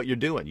telling them what you're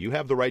doing. You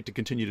have the right to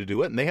continue to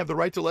do it, and they have the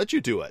right to let you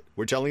do it.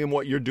 We're telling them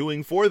what you're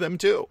doing for them,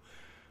 too.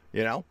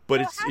 But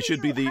it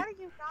should be the... How do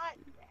you not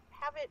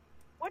have it...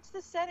 What's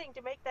the setting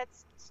to make that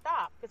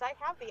stop? Because I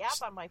have the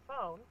app on my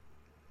phone.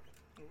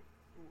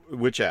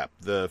 Which app?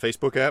 The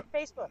Facebook app?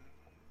 Facebook.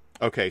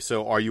 Okay,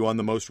 so are you on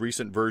the most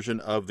recent version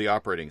of the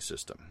operating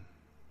system?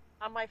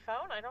 On my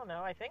phone? I don't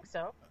know. I think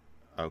so.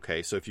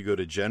 Okay, so if you go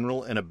to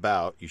General and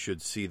About, you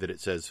should see that it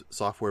says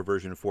software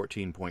version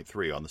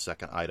 14.3 on the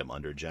second item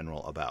under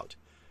General About.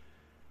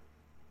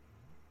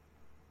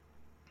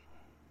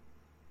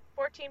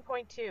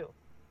 14.2.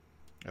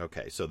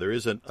 Okay, so there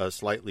is a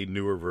slightly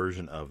newer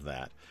version of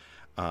that.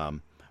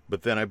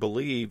 But then I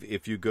believe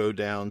if you go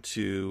down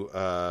to,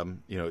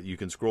 you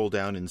can scroll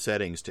down in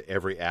settings to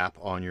every app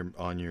on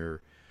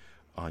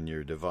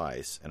your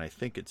device, and I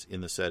think it's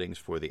in the settings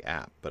for the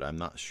app, but I'm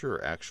not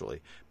sure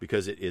actually,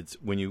 because it's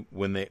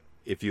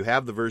if you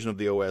have the version of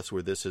the OS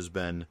where this has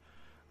been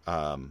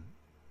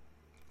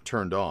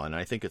turned on,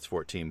 I think it's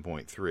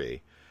 14.3,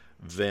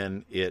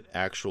 then it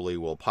actually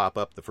will pop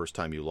up the first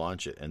time you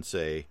launch it and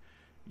say,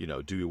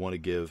 do you want to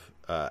give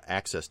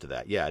access to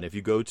that? Yeah, and if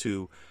you go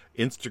to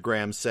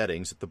Instagram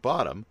settings at the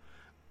bottom,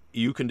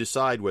 you can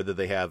decide whether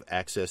they have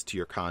access to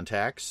your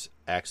contacts,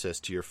 access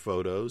to your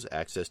photos,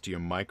 access to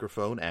your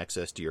microphone,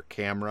 access to your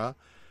camera,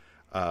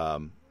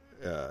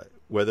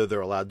 whether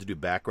they're allowed to do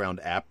background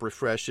app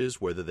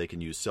refreshes, whether they can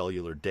use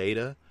cellular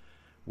data,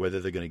 whether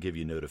they're going to give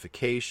you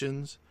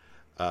notifications.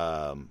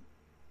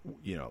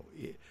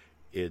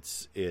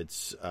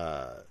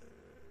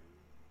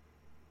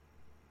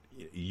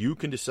 You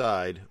can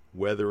decide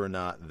whether or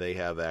not they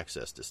have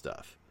access to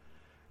stuff.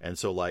 And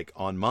so, like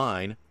on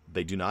mine,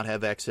 they do not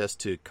have access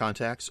to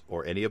contacts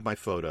or any of my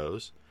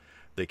photos.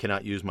 They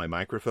cannot use my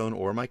microphone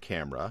or my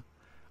camera.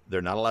 They're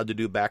not allowed to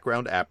do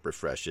background app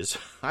refreshes.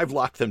 I've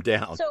locked them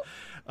down. So,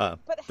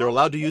 they're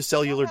allowed to use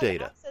cellular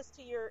data. Access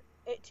to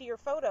your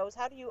photos.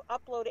 How do you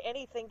upload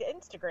anything to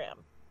Instagram?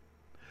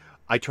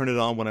 I turn it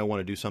on when I want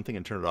to do something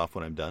and turn it off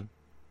when I'm done,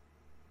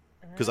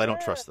 because I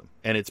don't trust them.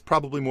 And it's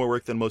probably more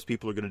work than most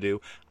people are going to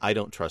do. I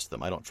don't trust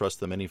them. I don't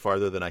trust them any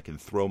farther than I can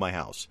throw my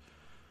house.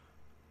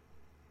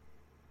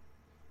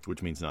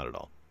 Which means not at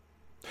all.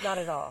 Not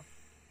at all.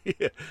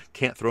 Yeah,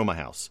 can't throw my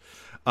house.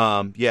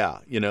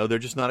 They're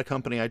just not a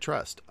company I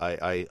trust.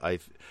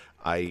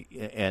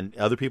 And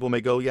other people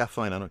may go, yeah,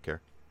 fine, I don't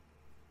care.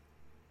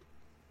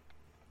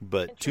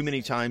 But too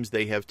many times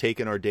they have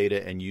taken our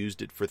data and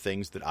used it for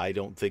things that I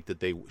don't think that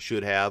they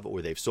should have,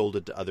 or they've sold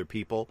it to other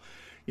people.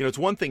 It's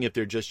one thing if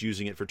they're just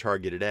using it for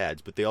targeted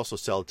ads, but they also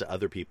sell it to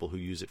other people who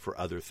use it for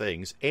other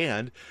things.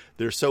 And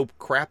they're so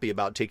crappy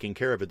about taking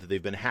care of it that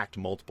they've been hacked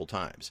multiple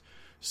times,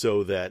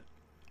 so that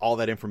all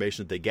that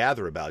information that they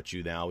gather about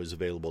you now is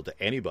available to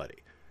anybody.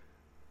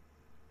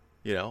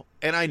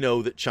 And I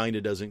know that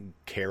China doesn't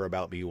care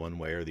about me one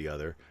way or the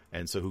other.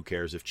 And so who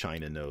cares if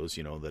China knows,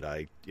 that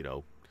I,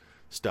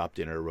 stopped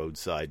in a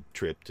roadside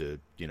trip to,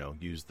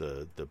 use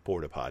the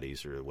porta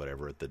potties or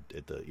whatever at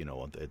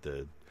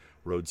the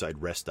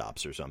roadside rest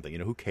stops or something.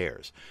 Who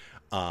cares?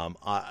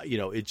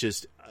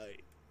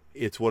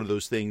 It's one of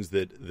those things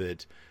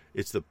that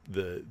it's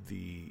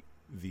the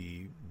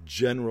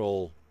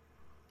general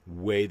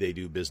way they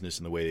do business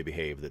and the way they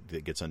behave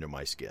that gets under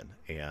my skin.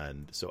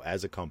 And so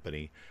as a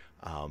company,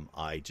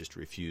 I just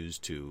refuse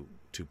to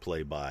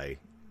play by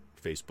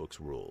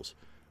Facebook's rules,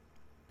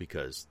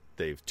 because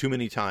too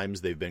many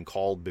times they've been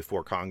called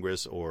before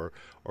Congress or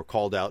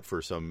called out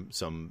for some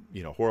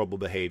horrible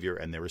behavior,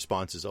 and their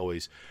response is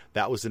always,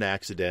 that was an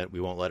accident, we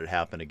won't let it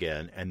happen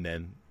again. And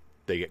then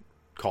they get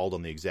called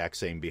on the exact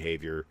same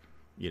behavior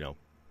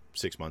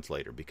 6 months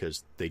later,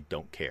 because they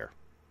don't care.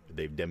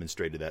 They've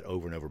demonstrated that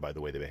over and over by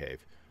the way they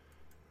behave.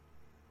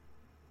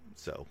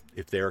 So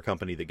if they're a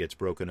company that gets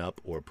broken up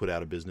or put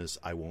out of business,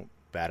 I won't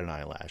bat an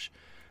eyelash,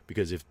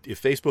 because if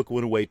Facebook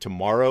went away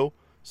tomorrow,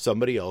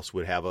 somebody else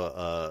would have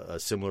a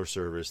similar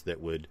service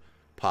that would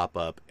pop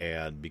up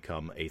and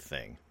become a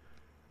thing.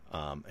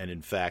 And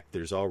in fact,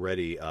 there's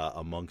already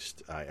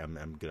amongst,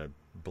 I'm going to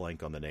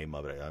blank on the name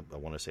of it. I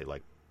want to say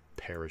like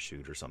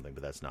Parachute or something,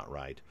 but that's not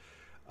right.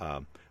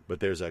 But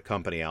there's a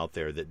company out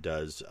there that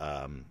does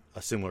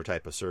a similar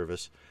type of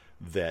service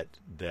that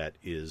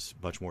is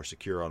much more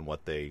secure on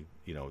what they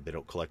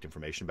don't collect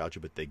information about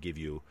you, but they give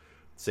you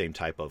the same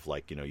type of,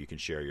 like, you can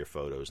share your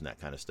photos and that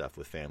kind of stuff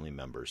with family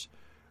members.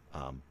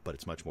 But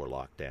it's much more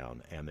locked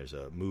down, and there's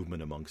a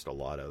movement amongst a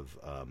lot of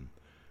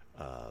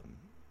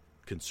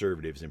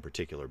conservatives in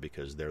particular,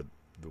 because they're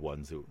the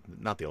ones who,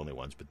 not the only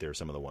ones, but they're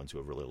some of the ones who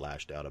have really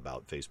lashed out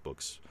about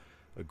Facebook's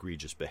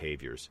egregious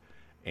behaviors,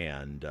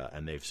 and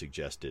they've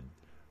suggested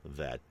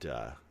that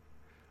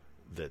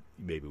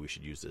maybe we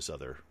should use this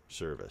other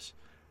service,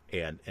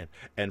 and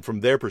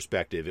from their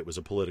perspective, it was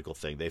a political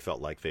thing. They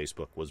felt like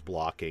Facebook was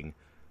blocking,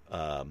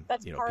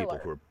 people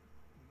who are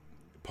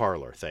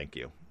Parler. Thank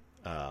you.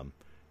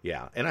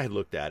 Yeah, and I had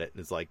looked at it,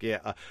 and it's like,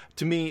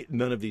 to me,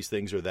 none of these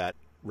things are that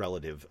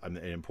relative and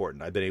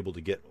important. I've been able to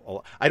get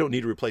I don't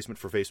need a replacement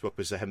for Facebook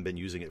because I haven't been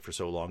using it for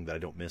so long that I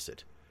don't miss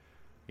it.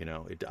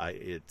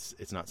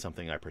 It's not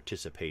something I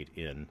participate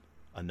in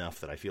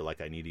enough that I feel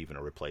like I need even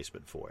a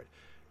replacement for it.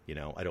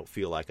 I don't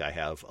feel like I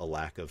have a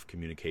lack of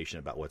communication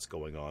about what's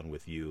going on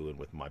with you and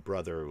with my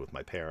brother, with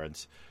my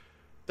parents.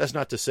 That's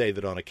not to say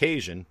that on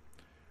occasion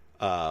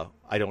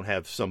I don't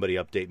have somebody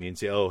update me and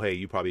say, oh, hey,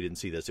 you probably didn't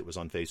see this. It was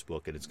on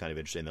Facebook, and it's kind of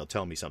interesting. They'll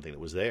tell me something that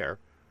was there,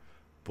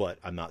 but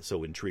I'm not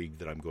so intrigued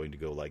that I'm going to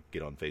go,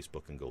 get on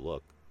Facebook and go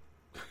look.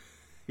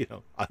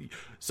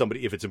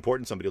 Somebody, if it's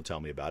important, somebody will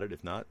tell me about it.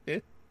 If not,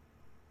 Yep.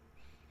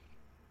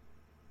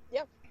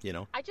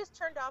 I just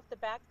turned off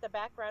the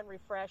background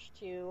refresh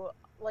to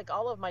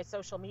all of my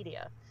social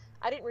media.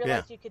 I didn't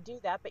realize you could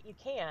do that, but you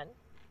can,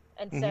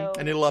 and so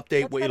and it'll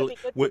update. That's it'll be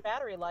good for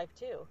battery life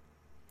too.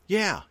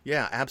 Yeah,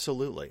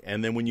 absolutely.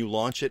 And then when you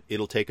launch it,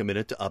 it'll take a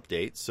minute to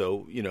update.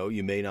 So,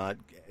 you may not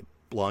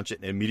launch it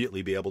and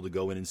immediately be able to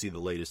go in and see the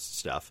latest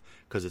stuff,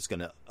 because it's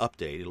going to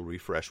update. It'll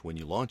refresh when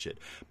you launch it.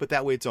 But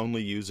that way it's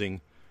only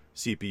using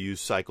CPU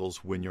cycles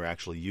when you're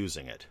actually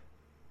using it.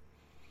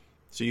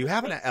 So you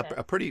have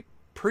a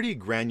pretty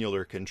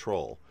granular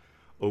control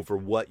over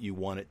what you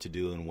want it to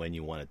do and when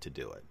you want it to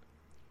do it.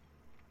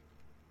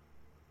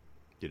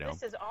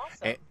 This is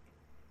awesome.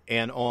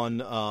 And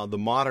on the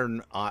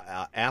modern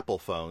Apple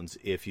phones,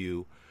 if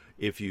you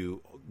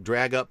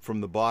drag up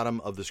from the bottom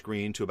of the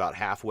screen to about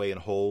halfway and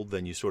hold,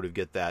 then you sort of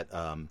get that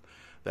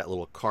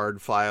little card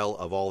file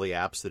of all the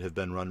apps that have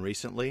been run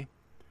recently.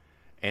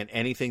 And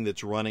anything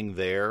that's running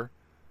there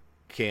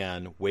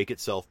can wake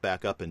itself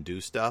back up and do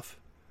stuff.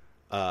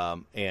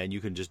 And you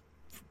can just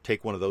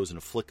take one of those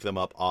and flick them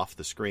up off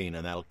the screen,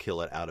 and that'll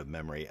kill it out of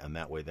memory. And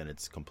that way then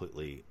it's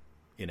completely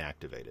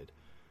inactivated.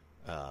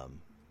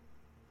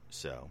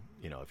 So,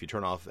 if you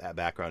turn off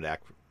background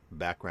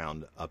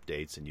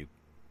updates and you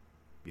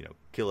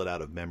kill it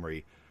out of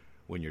memory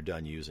when you're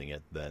done using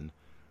it, then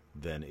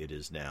it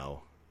is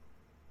now,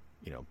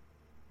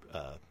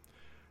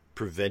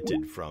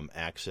 prevented from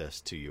access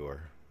to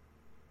your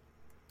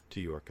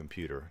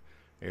computer.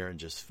 Erin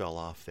just fell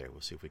off there.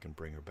 We'll see if we can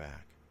bring her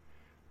back.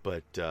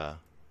 But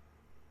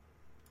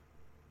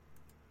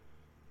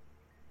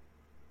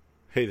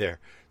hey there.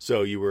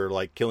 So you were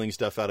killing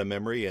stuff out of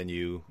memory, and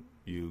you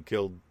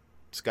killed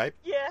Skype?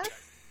 Yeah.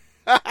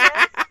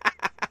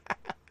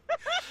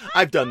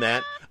 I've done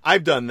that.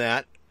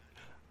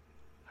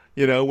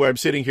 where I'm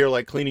sitting here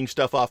like cleaning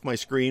stuff off my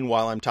screen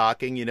while I'm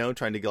talking,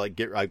 trying to like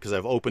get, because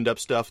I've opened up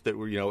stuff that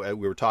we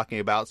were talking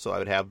about, so I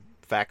would have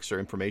facts or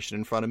information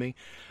in front of me.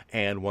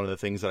 And one of the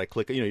things that I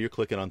click, you're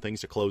clicking on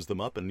things to close them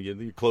up, and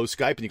you close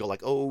Skype and you go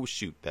like, oh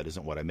shoot, that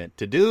isn't what I meant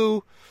to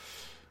do.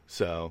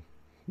 So,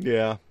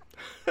 yeah.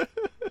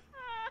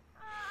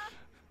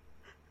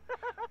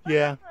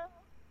 Yeah.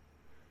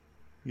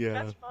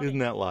 Yeah. Isn't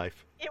that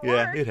life?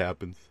 It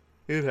happens.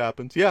 It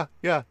happens. Yeah.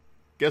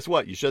 Guess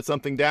what? You shut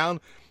something down,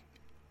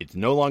 it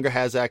no longer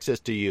has access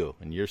to you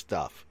and your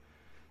stuff.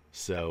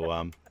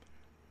 So,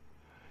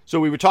 so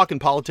we were talking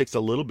politics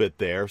a little bit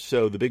there.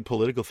 So the big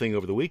political thing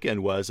over the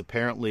weekend was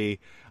apparently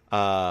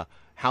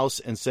House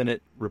and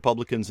Senate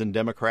Republicans and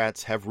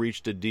Democrats have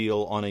reached a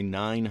deal on a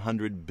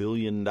 $900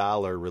 billion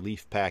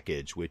relief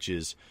package, which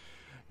is,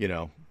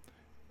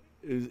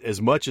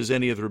 as much as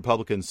any of the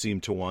Republicans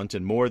seem to want,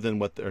 and more than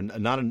what they're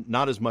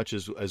not as much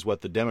as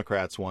what the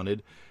Democrats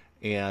wanted.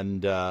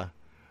 And,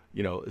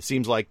 it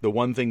seems like the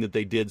one thing that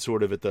they did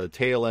sort of at the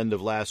tail end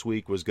of last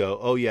week was go,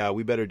 oh, yeah,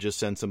 we better just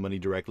send some money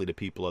directly to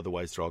people.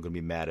 Otherwise, they're all going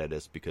to be mad at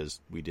us because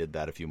we did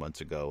that a few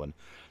months ago. And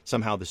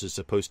somehow this is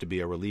supposed to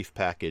be a relief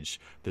package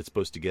that's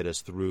supposed to get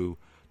us through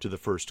to the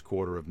first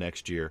quarter of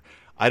next year.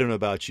 I don't know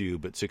about you,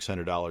 but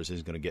 $600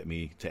 isn't going to get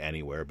me to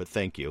anywhere. But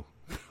thank you.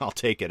 I'll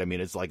take it. I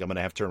mean, it's like I'm going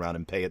to have to turn around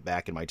and pay it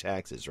back in my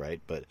taxes,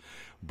 right? But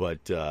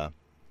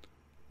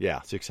yeah,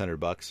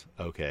 $600.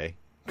 Okay.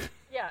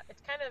 Yeah,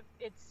 it's kind of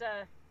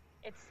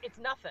it's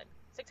nothing.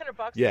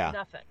 $600 is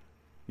nothing.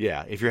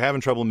 Yeah, if you're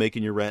having trouble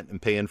making your rent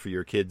and paying for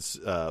your kids'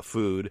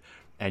 food,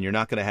 and you're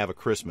not going to have a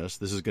Christmas,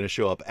 this is going to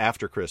show up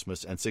after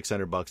Christmas, and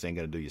 $600 ain't going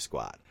to do you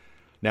squat.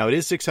 Now, it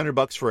is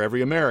 $600 for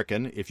every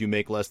American if you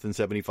make less than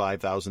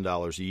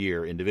 $75,000 a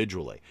year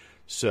individually.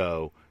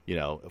 So,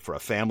 for a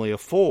family of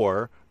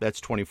four,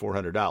 that's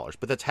 $2,400.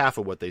 But that's half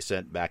of what they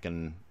sent back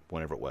in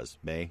whenever it was,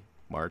 May,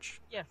 March.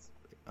 Yes.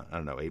 I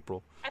don't know,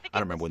 April. I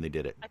don't remember when they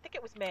did it. I think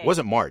it was May. It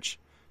wasn't March.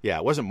 Yeah,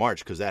 it wasn't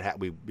March because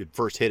we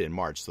first hit in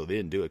March, so they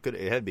didn't do it.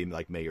 It had to be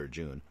like May or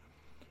June.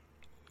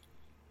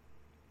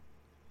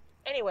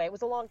 Anyway, it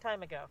was a long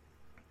time ago.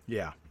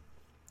 Yeah.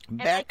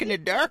 Back in the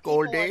dark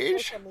old days. On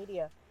social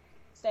media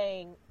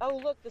saying, "Oh,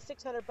 look, the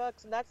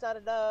 $600 and that's not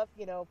enough."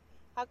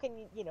 How can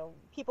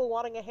people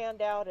wanting a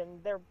handout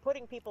and they're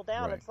putting people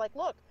down? Right. It's like,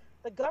 look,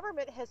 the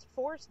government has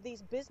forced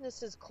these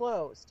businesses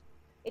closed.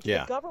 It's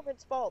the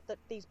government's fault that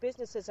these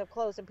businesses have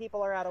closed and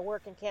people are out of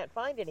work and can't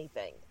find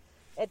anything.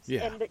 And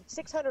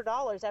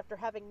 $600 after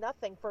having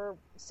nothing for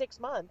 6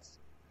 months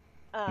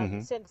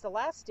since the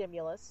last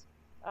stimulus,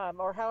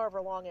 or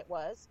however long it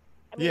was.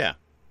 I mean,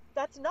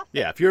 that's nothing.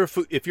 Yeah, if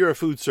you're a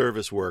food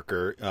service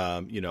worker,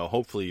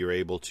 hopefully you're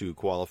able to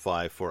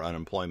qualify for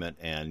unemployment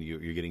and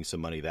you're getting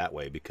some money that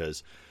way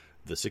because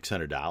the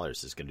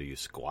 $600 is going to do you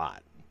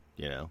squat.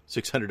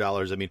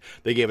 $600. I mean,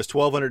 they gave us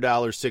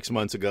 $1,200 6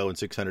 months ago and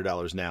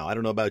 $600 now. I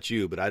don't know about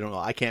you, but I don't know.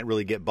 I can't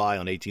really get by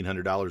on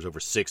 $1,800 over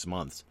 6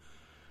 months.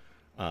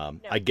 No.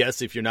 I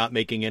guess if you're not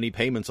making any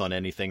payments on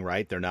anything,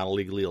 right? They're not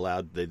legally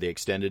allowed. They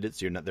extended it,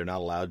 so they're not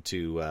allowed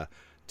to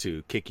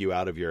kick you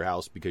out of your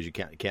house because you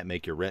can't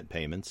make your rent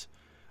payments.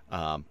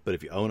 But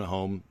if you own a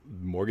home,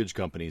 mortgage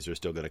companies are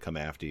still going to come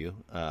after you.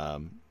 I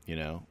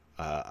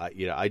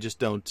just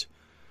don't.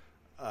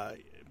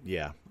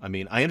 Yeah, I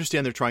mean, I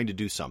understand they're trying to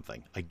do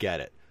something. I get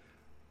it.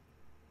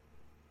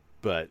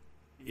 But,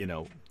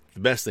 the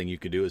best thing you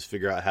could do is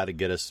figure out how to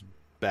get us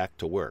back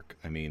to work.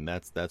 I mean,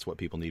 that's what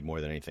people need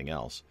more than anything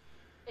else.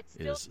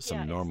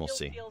 Some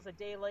normalcy. It still feels a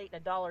day late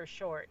and $1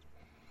 short.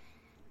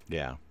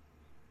 Yeah.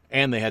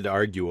 And they had to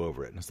argue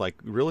over it. And it's like,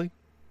 really?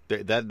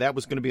 That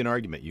was going to be an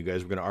argument. You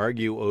guys were going to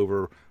argue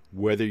over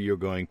whether you're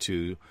going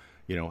to,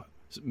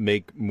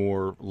 make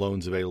more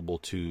loans available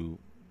to,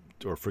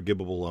 or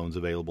forgivable loans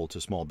available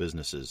to small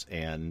businesses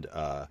and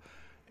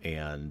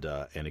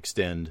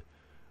extend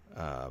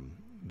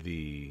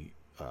the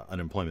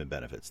unemployment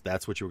benefits.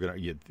 That's what you were going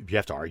to. You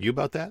have to argue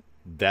about that.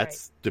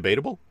 That's right.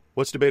 Debatable.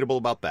 What's debatable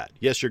about that?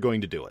 Yes, you're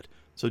going to do it.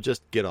 So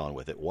just get on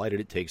with it. Why did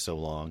it take so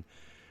long?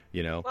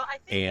 Well, I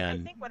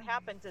think what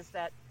happens is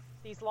that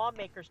these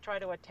lawmakers try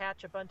to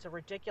attach a bunch of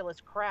ridiculous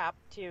crap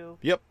to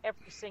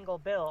every single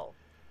bill,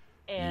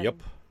 and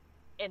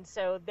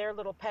so their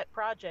little pet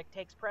project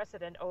takes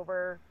precedence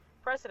over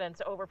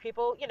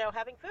people,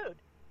 having food.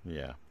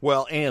 Yeah.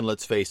 Well, and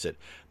let's face it,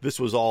 this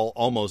was all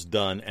almost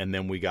done, and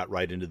then we got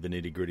right into the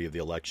nitty-gritty of the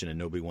election, and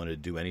nobody wanted to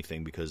do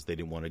anything because they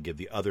didn't want to give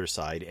the other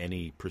side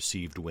any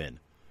perceived win.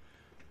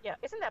 Yeah.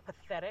 Isn't that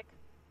pathetic?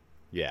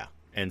 Yeah.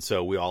 And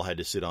so we all had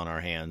to sit on our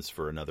hands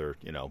for another,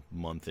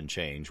 month and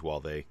change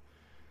while they,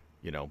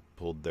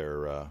 pulled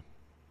their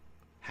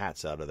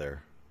hats out of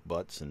their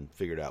butts and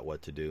figured out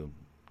what to do,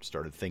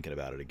 started thinking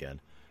about it again.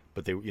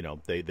 But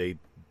they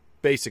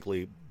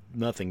basically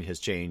nothing has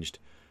changed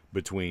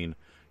between,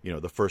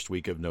 the first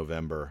week of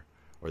November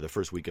or the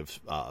first week of,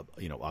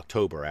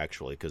 October,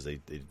 actually, because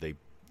they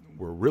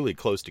were really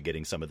close to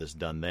getting some of this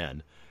done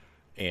then.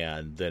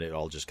 And then it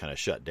all just kind of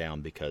shut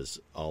down because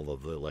all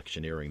of the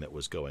electioneering that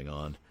was going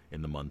on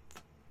in the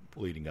month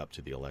leading up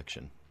to the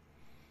election.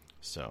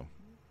 So,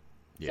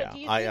 So do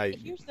you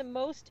think, here's the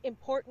most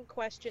important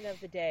question of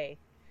the day.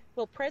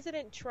 Will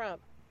President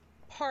Trump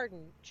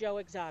pardon Joe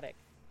Exotic?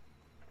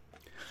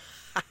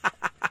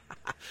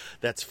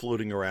 That's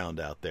floating around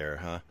out there,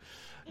 huh?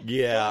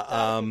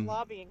 Yeah.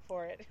 Lobbying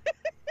for it.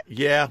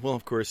 Yeah, well,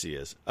 of course he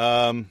is.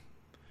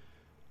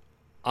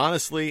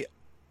 Honestly,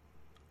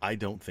 I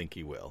don't think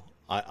he will.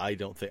 I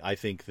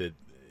think that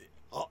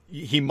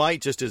he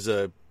might, just as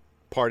a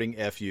parting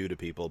FU to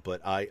people,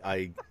 but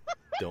I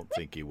don't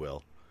think he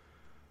will.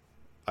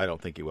 I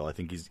don't think he will. I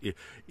think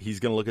he's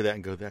going to look at that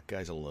and go, that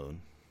guy's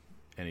alone.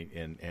 And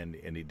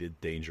he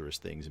did dangerous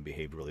things and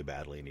behaved really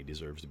badly, and he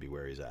deserves to be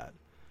where he's at.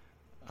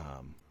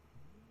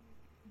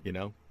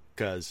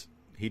 Because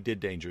he did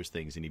dangerous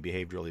things and he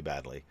behaved really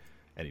badly,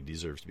 and he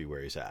deserves to be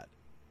where he's at.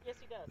 Yes,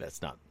 he does.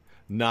 That's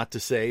not to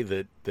say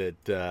that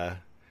the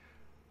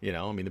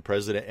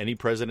president, any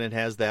president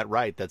has that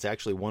right. That's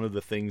actually one of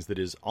the things that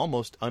is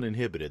almost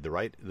uninhibited. The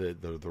right,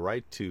 the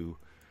right to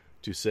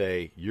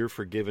say you're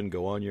forgiven,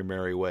 go on your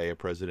merry way. A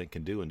president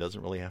can do and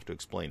doesn't really have to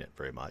explain it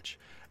very much.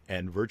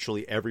 And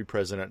virtually every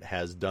president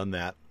has done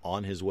that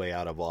on his way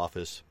out of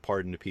office,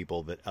 pardoned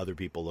people that other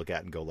people look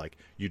at and go like,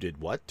 you did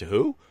what? To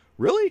who?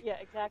 Really? Yeah,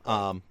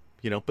 exactly.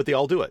 But they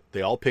all do it.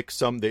 They all pick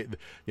some.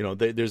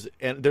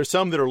 There's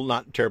some that are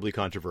not terribly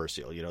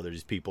controversial.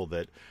 There's people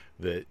that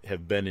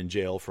have been in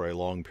jail for a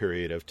long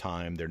period of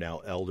time. They're now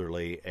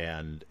elderly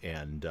and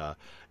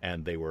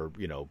they were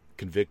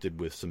convicted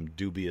with some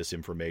dubious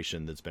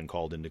information that's been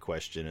called into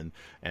question,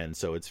 and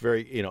so it's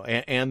very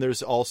and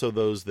there's also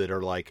those that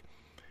are like,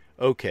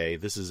 okay,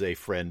 this is a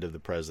friend of the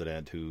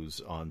president who's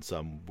on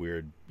some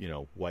weird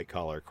white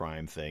collar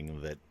crime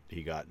thing that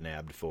he got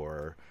nabbed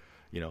for.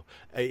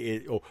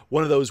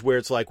 One of those where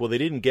it's like, well, they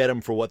didn't get him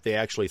for what they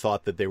actually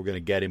thought that they were going to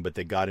get him, but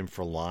they got him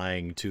for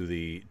lying to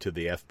the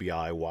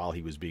FBI while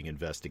he was being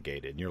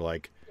investigated. And you're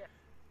like,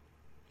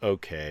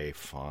 okay,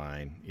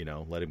 fine,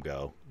 let him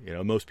go.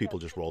 Most people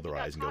just roll their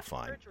eyes and go,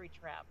 fine. Surgery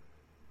trap.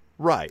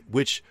 Right,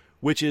 which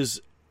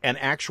is an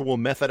actual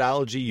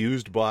methodology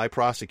used by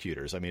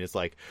prosecutors. I mean, it's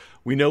like,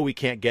 we know we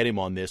can't get him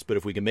on this, but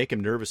if we can make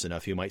him nervous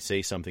enough, he might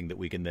say something that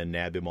we can then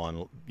nab him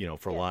on,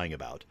 for lying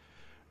about.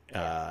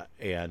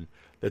 And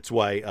that's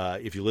why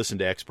if you listen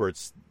to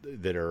experts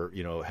that are,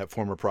 have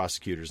former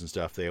prosecutors and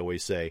stuff, they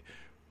always say,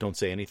 don't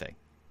say anything.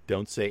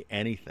 Don't say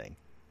anything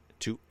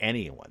to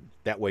anyone.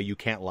 That way you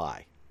can't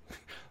lie.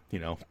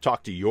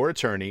 Talk to your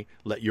attorney.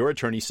 Let your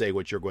attorney say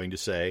what you're going to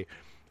say.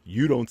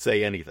 You don't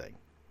say anything,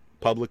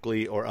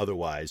 publicly or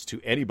otherwise,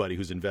 to anybody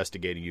who's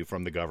investigating you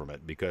from the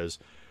government, because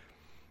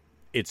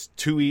it's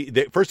too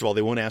easy. First of all,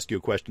 they won't ask you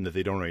a question that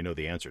they don't already know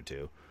the answer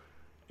to.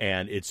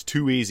 And it's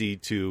too easy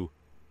to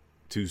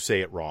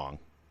say it wrong.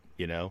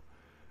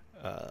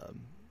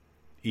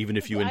 Even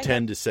if you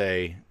intend to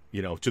say,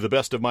 to the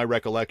best of my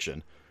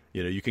recollection,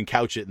 you can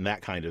couch it in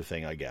that kind of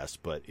thing, I guess.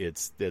 But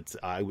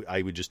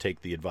I would just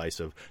take the advice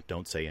of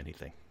don't say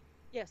anything.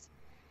 Yes.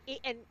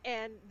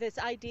 And this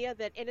idea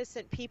that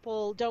innocent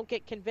people don't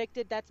get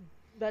convicted,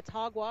 that's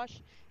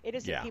hogwash.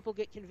 Innocent people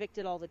get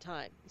convicted all the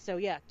time. So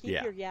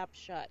keep your yap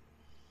shut.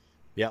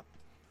 Yep.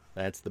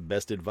 That's the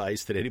best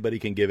advice that anybody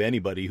can give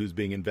anybody who's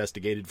being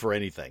investigated for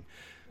anything.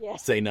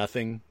 Yes. Say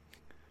nothing.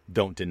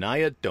 Don't deny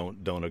it.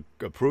 Don't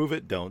approve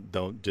it.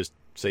 Don't just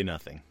say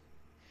nothing.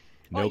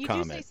 No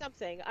comment. You do say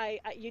something.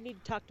 You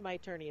need to talk to my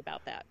attorney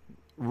about that.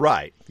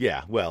 Right.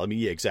 Yeah. Well, I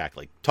mean,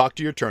 exactly. Talk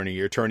to your attorney.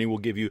 Your attorney will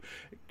give you,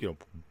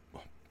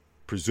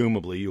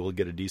 presumably you will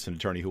get a decent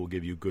attorney who will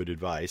give you good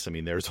advice. I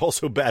mean, there's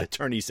also bad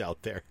attorneys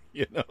out there,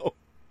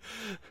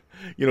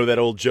 that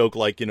old joke,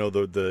 like,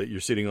 the you're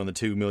sitting on the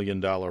 $2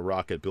 million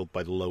rocket built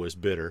by the lowest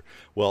bidder.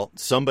 Well,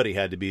 somebody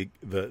had to be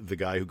the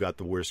guy who got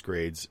the worst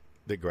grades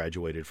that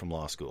graduated from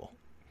law school.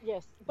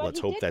 Yes, but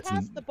he did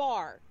pass the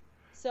bar.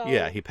 So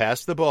yeah, he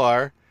passed the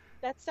bar.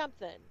 That's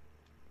something.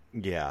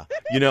 Yeah.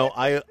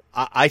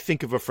 I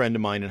think of a friend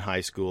of mine in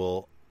high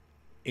school,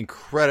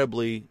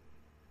 incredibly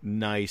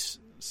nice,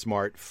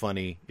 smart,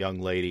 funny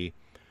young lady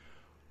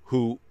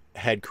who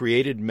had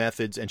created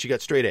methods, and she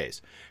got straight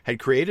A's, had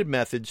created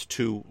methods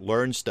to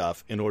learn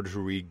stuff in order to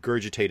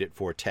regurgitate it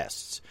for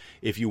tests.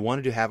 If you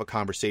wanted to have a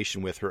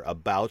conversation with her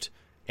about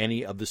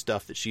any of the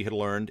stuff that she had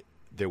learned,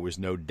 there was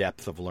no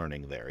depth of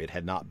learning there. It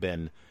had not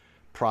been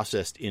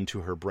processed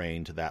into her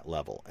brain to that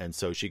level. And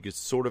so she could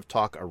sort of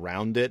talk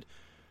around it,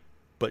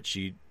 but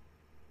she,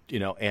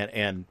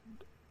 and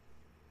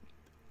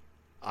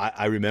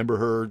I remember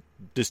her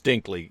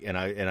distinctly, and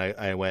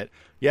I went,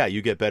 yeah,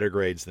 you get better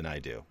grades than I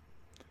do,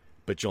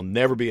 but you'll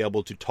never be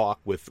able to talk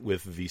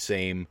with the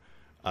same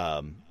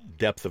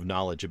depth of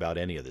knowledge about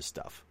any of this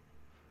stuff.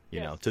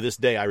 To this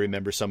day, I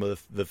remember some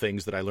of the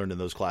things that I learned in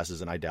those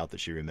classes, and I doubt that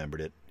she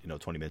remembered it,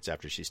 20 minutes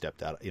after she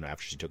stepped out,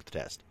 after she took the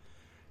test.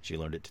 She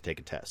learned it to take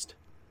a test.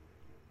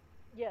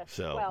 Yes.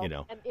 So,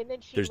 and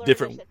then she there's learned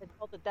different...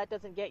 that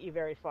doesn't get you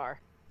very far.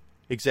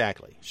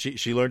 Exactly.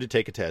 She learned to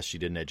take a test. She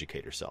didn't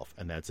educate herself,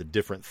 and that's a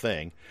different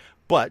thing.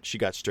 But she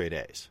got straight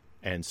A's.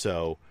 And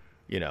so,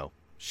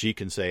 she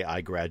can say,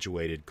 I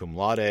graduated cum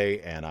laude,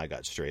 and I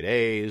got straight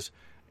A's,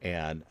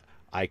 and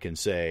I can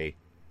say,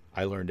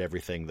 I learned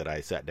everything that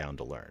I sat down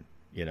to learn,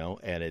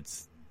 and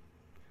it's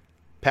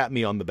pat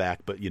me on the back.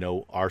 But,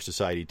 our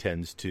society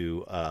tends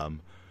to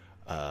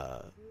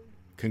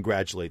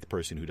congratulate the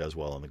person who does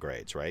well on the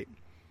grades, right?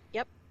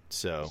 Yep.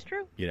 So, it's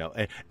true.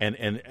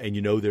 And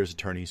there's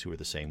attorneys who are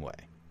the same way.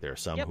 There are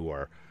some yep.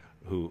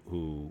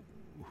 who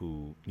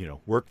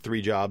worked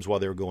 3 jobs while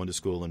they were going to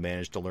school and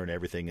managed to learn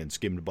everything and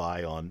skimmed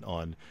by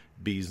on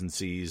B's and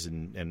C's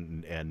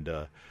and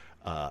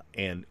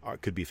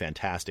could be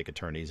fantastic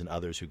attorneys, and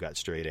others who got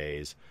straight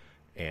A's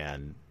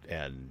and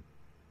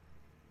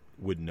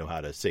wouldn't know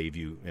how to save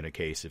you in a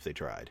case if they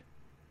tried,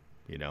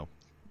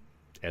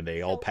 and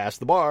they all passed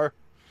the bar.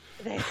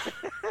 So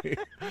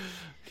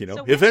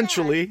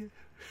eventually.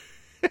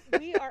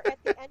 We are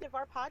at the end of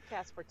our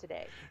podcast for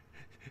today.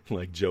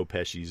 Like Joe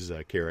Pesci's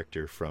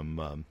character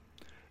from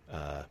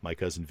My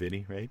Cousin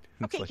Vinny, right?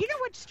 Okay, you know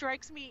what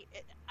strikes me?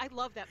 I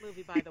love that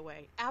movie, by the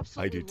way.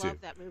 Absolutely I do love too.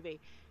 That movie.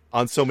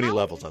 On so many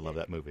levels, I love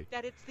that movie.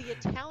 That it's the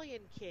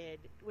Italian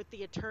kid with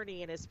the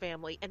attorney in his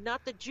family, and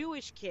not the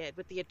Jewish kid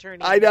with the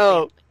attorney. I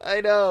know.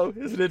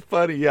 Isn't it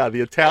funny? Yeah,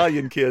 the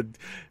Italian kid,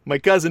 My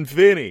Cousin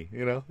Vinny.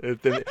 And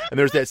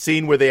there's that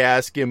scene where they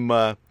ask him,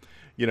 how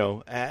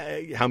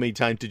many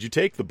times did you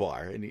take the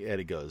bar? And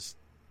he goes,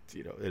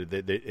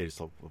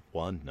 it's like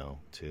 1, no,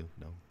 2,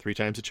 no, 3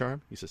 times the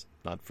charm. He says,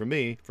 not for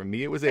me. For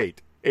me, it was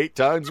 8. 8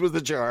 times was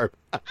the charm.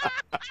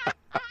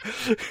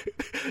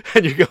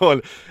 And you're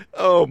going,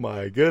 oh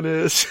my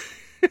goodness.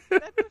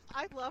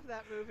 I love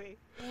that movie.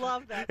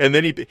 Love that. And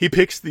then he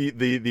picks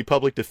the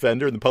public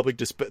defender, and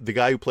the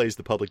guy who plays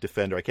the public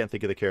defender. I can't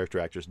think of the character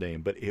actor's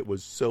name, but it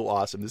was so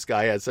awesome. This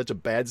guy has such a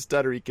bad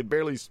stutter he can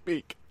barely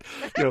speak.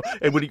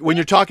 And when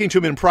you're talking to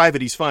him in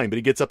private, he's fine, but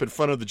he gets up in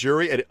front of the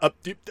jury and and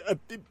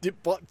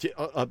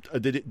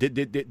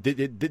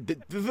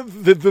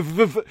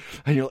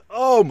you're like,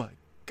 oh my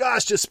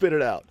gosh, just spit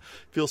it out.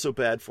 Feel so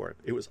bad for him.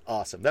 It was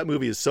awesome. That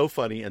movie is so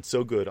funny and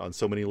so good on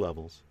so many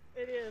levels.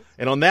 It is.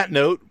 And on that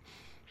note,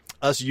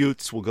 us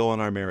youths will go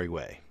on our merry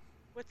way.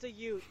 What's a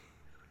youth?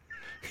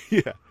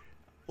 Yeah.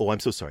 Oh,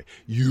 I'm so sorry.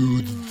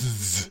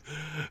 Youths.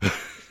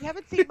 If you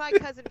haven't seen My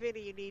Cousin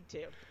Vinny, you need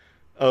to.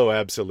 Oh,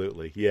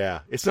 absolutely. Yeah.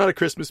 It's not a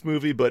Christmas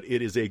movie, but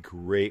it is a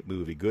great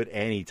movie. Good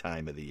any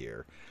time of the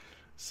year.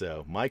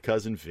 So, My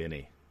Cousin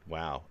Vinny.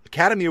 Wow.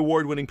 Academy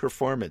Award-winning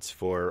performance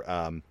for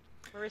Marissa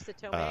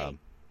Tomei.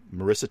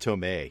 Marissa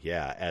Tomei,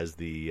 yeah, as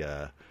the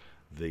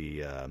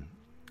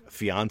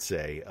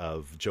fiance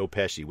of Joe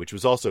Pesci, which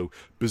was also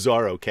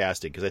bizarro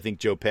casting, because I think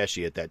Joe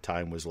Pesci at that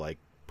time was like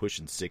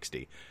pushing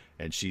 60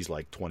 and she's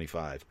like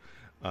 25.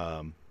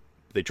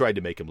 They tried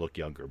to make him look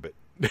younger, but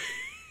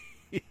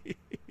it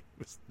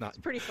was not. It's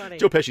pretty funny.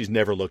 Joe Pesci's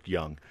never looked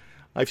young.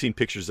 I've seen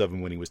pictures of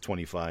him when he was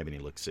 25 and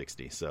he looked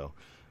 60. So,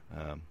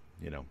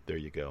 there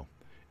you go.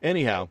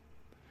 Anyhow.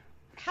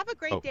 Have a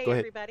great day,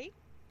 everybody.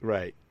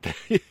 Right.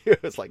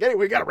 It's like, hey,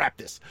 we got to wrap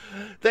this.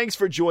 Thanks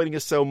for joining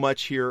us so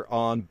much here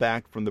on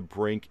Back from the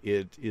Brink.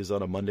 It is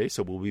on a Monday,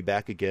 so we'll be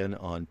back again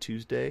on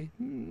Tuesday,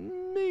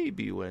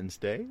 maybe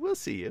Wednesday. We'll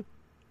see you.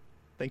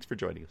 Thanks for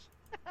joining us.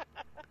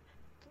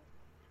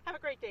 Have a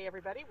great day,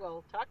 everybody.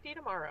 We'll talk to you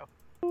tomorrow.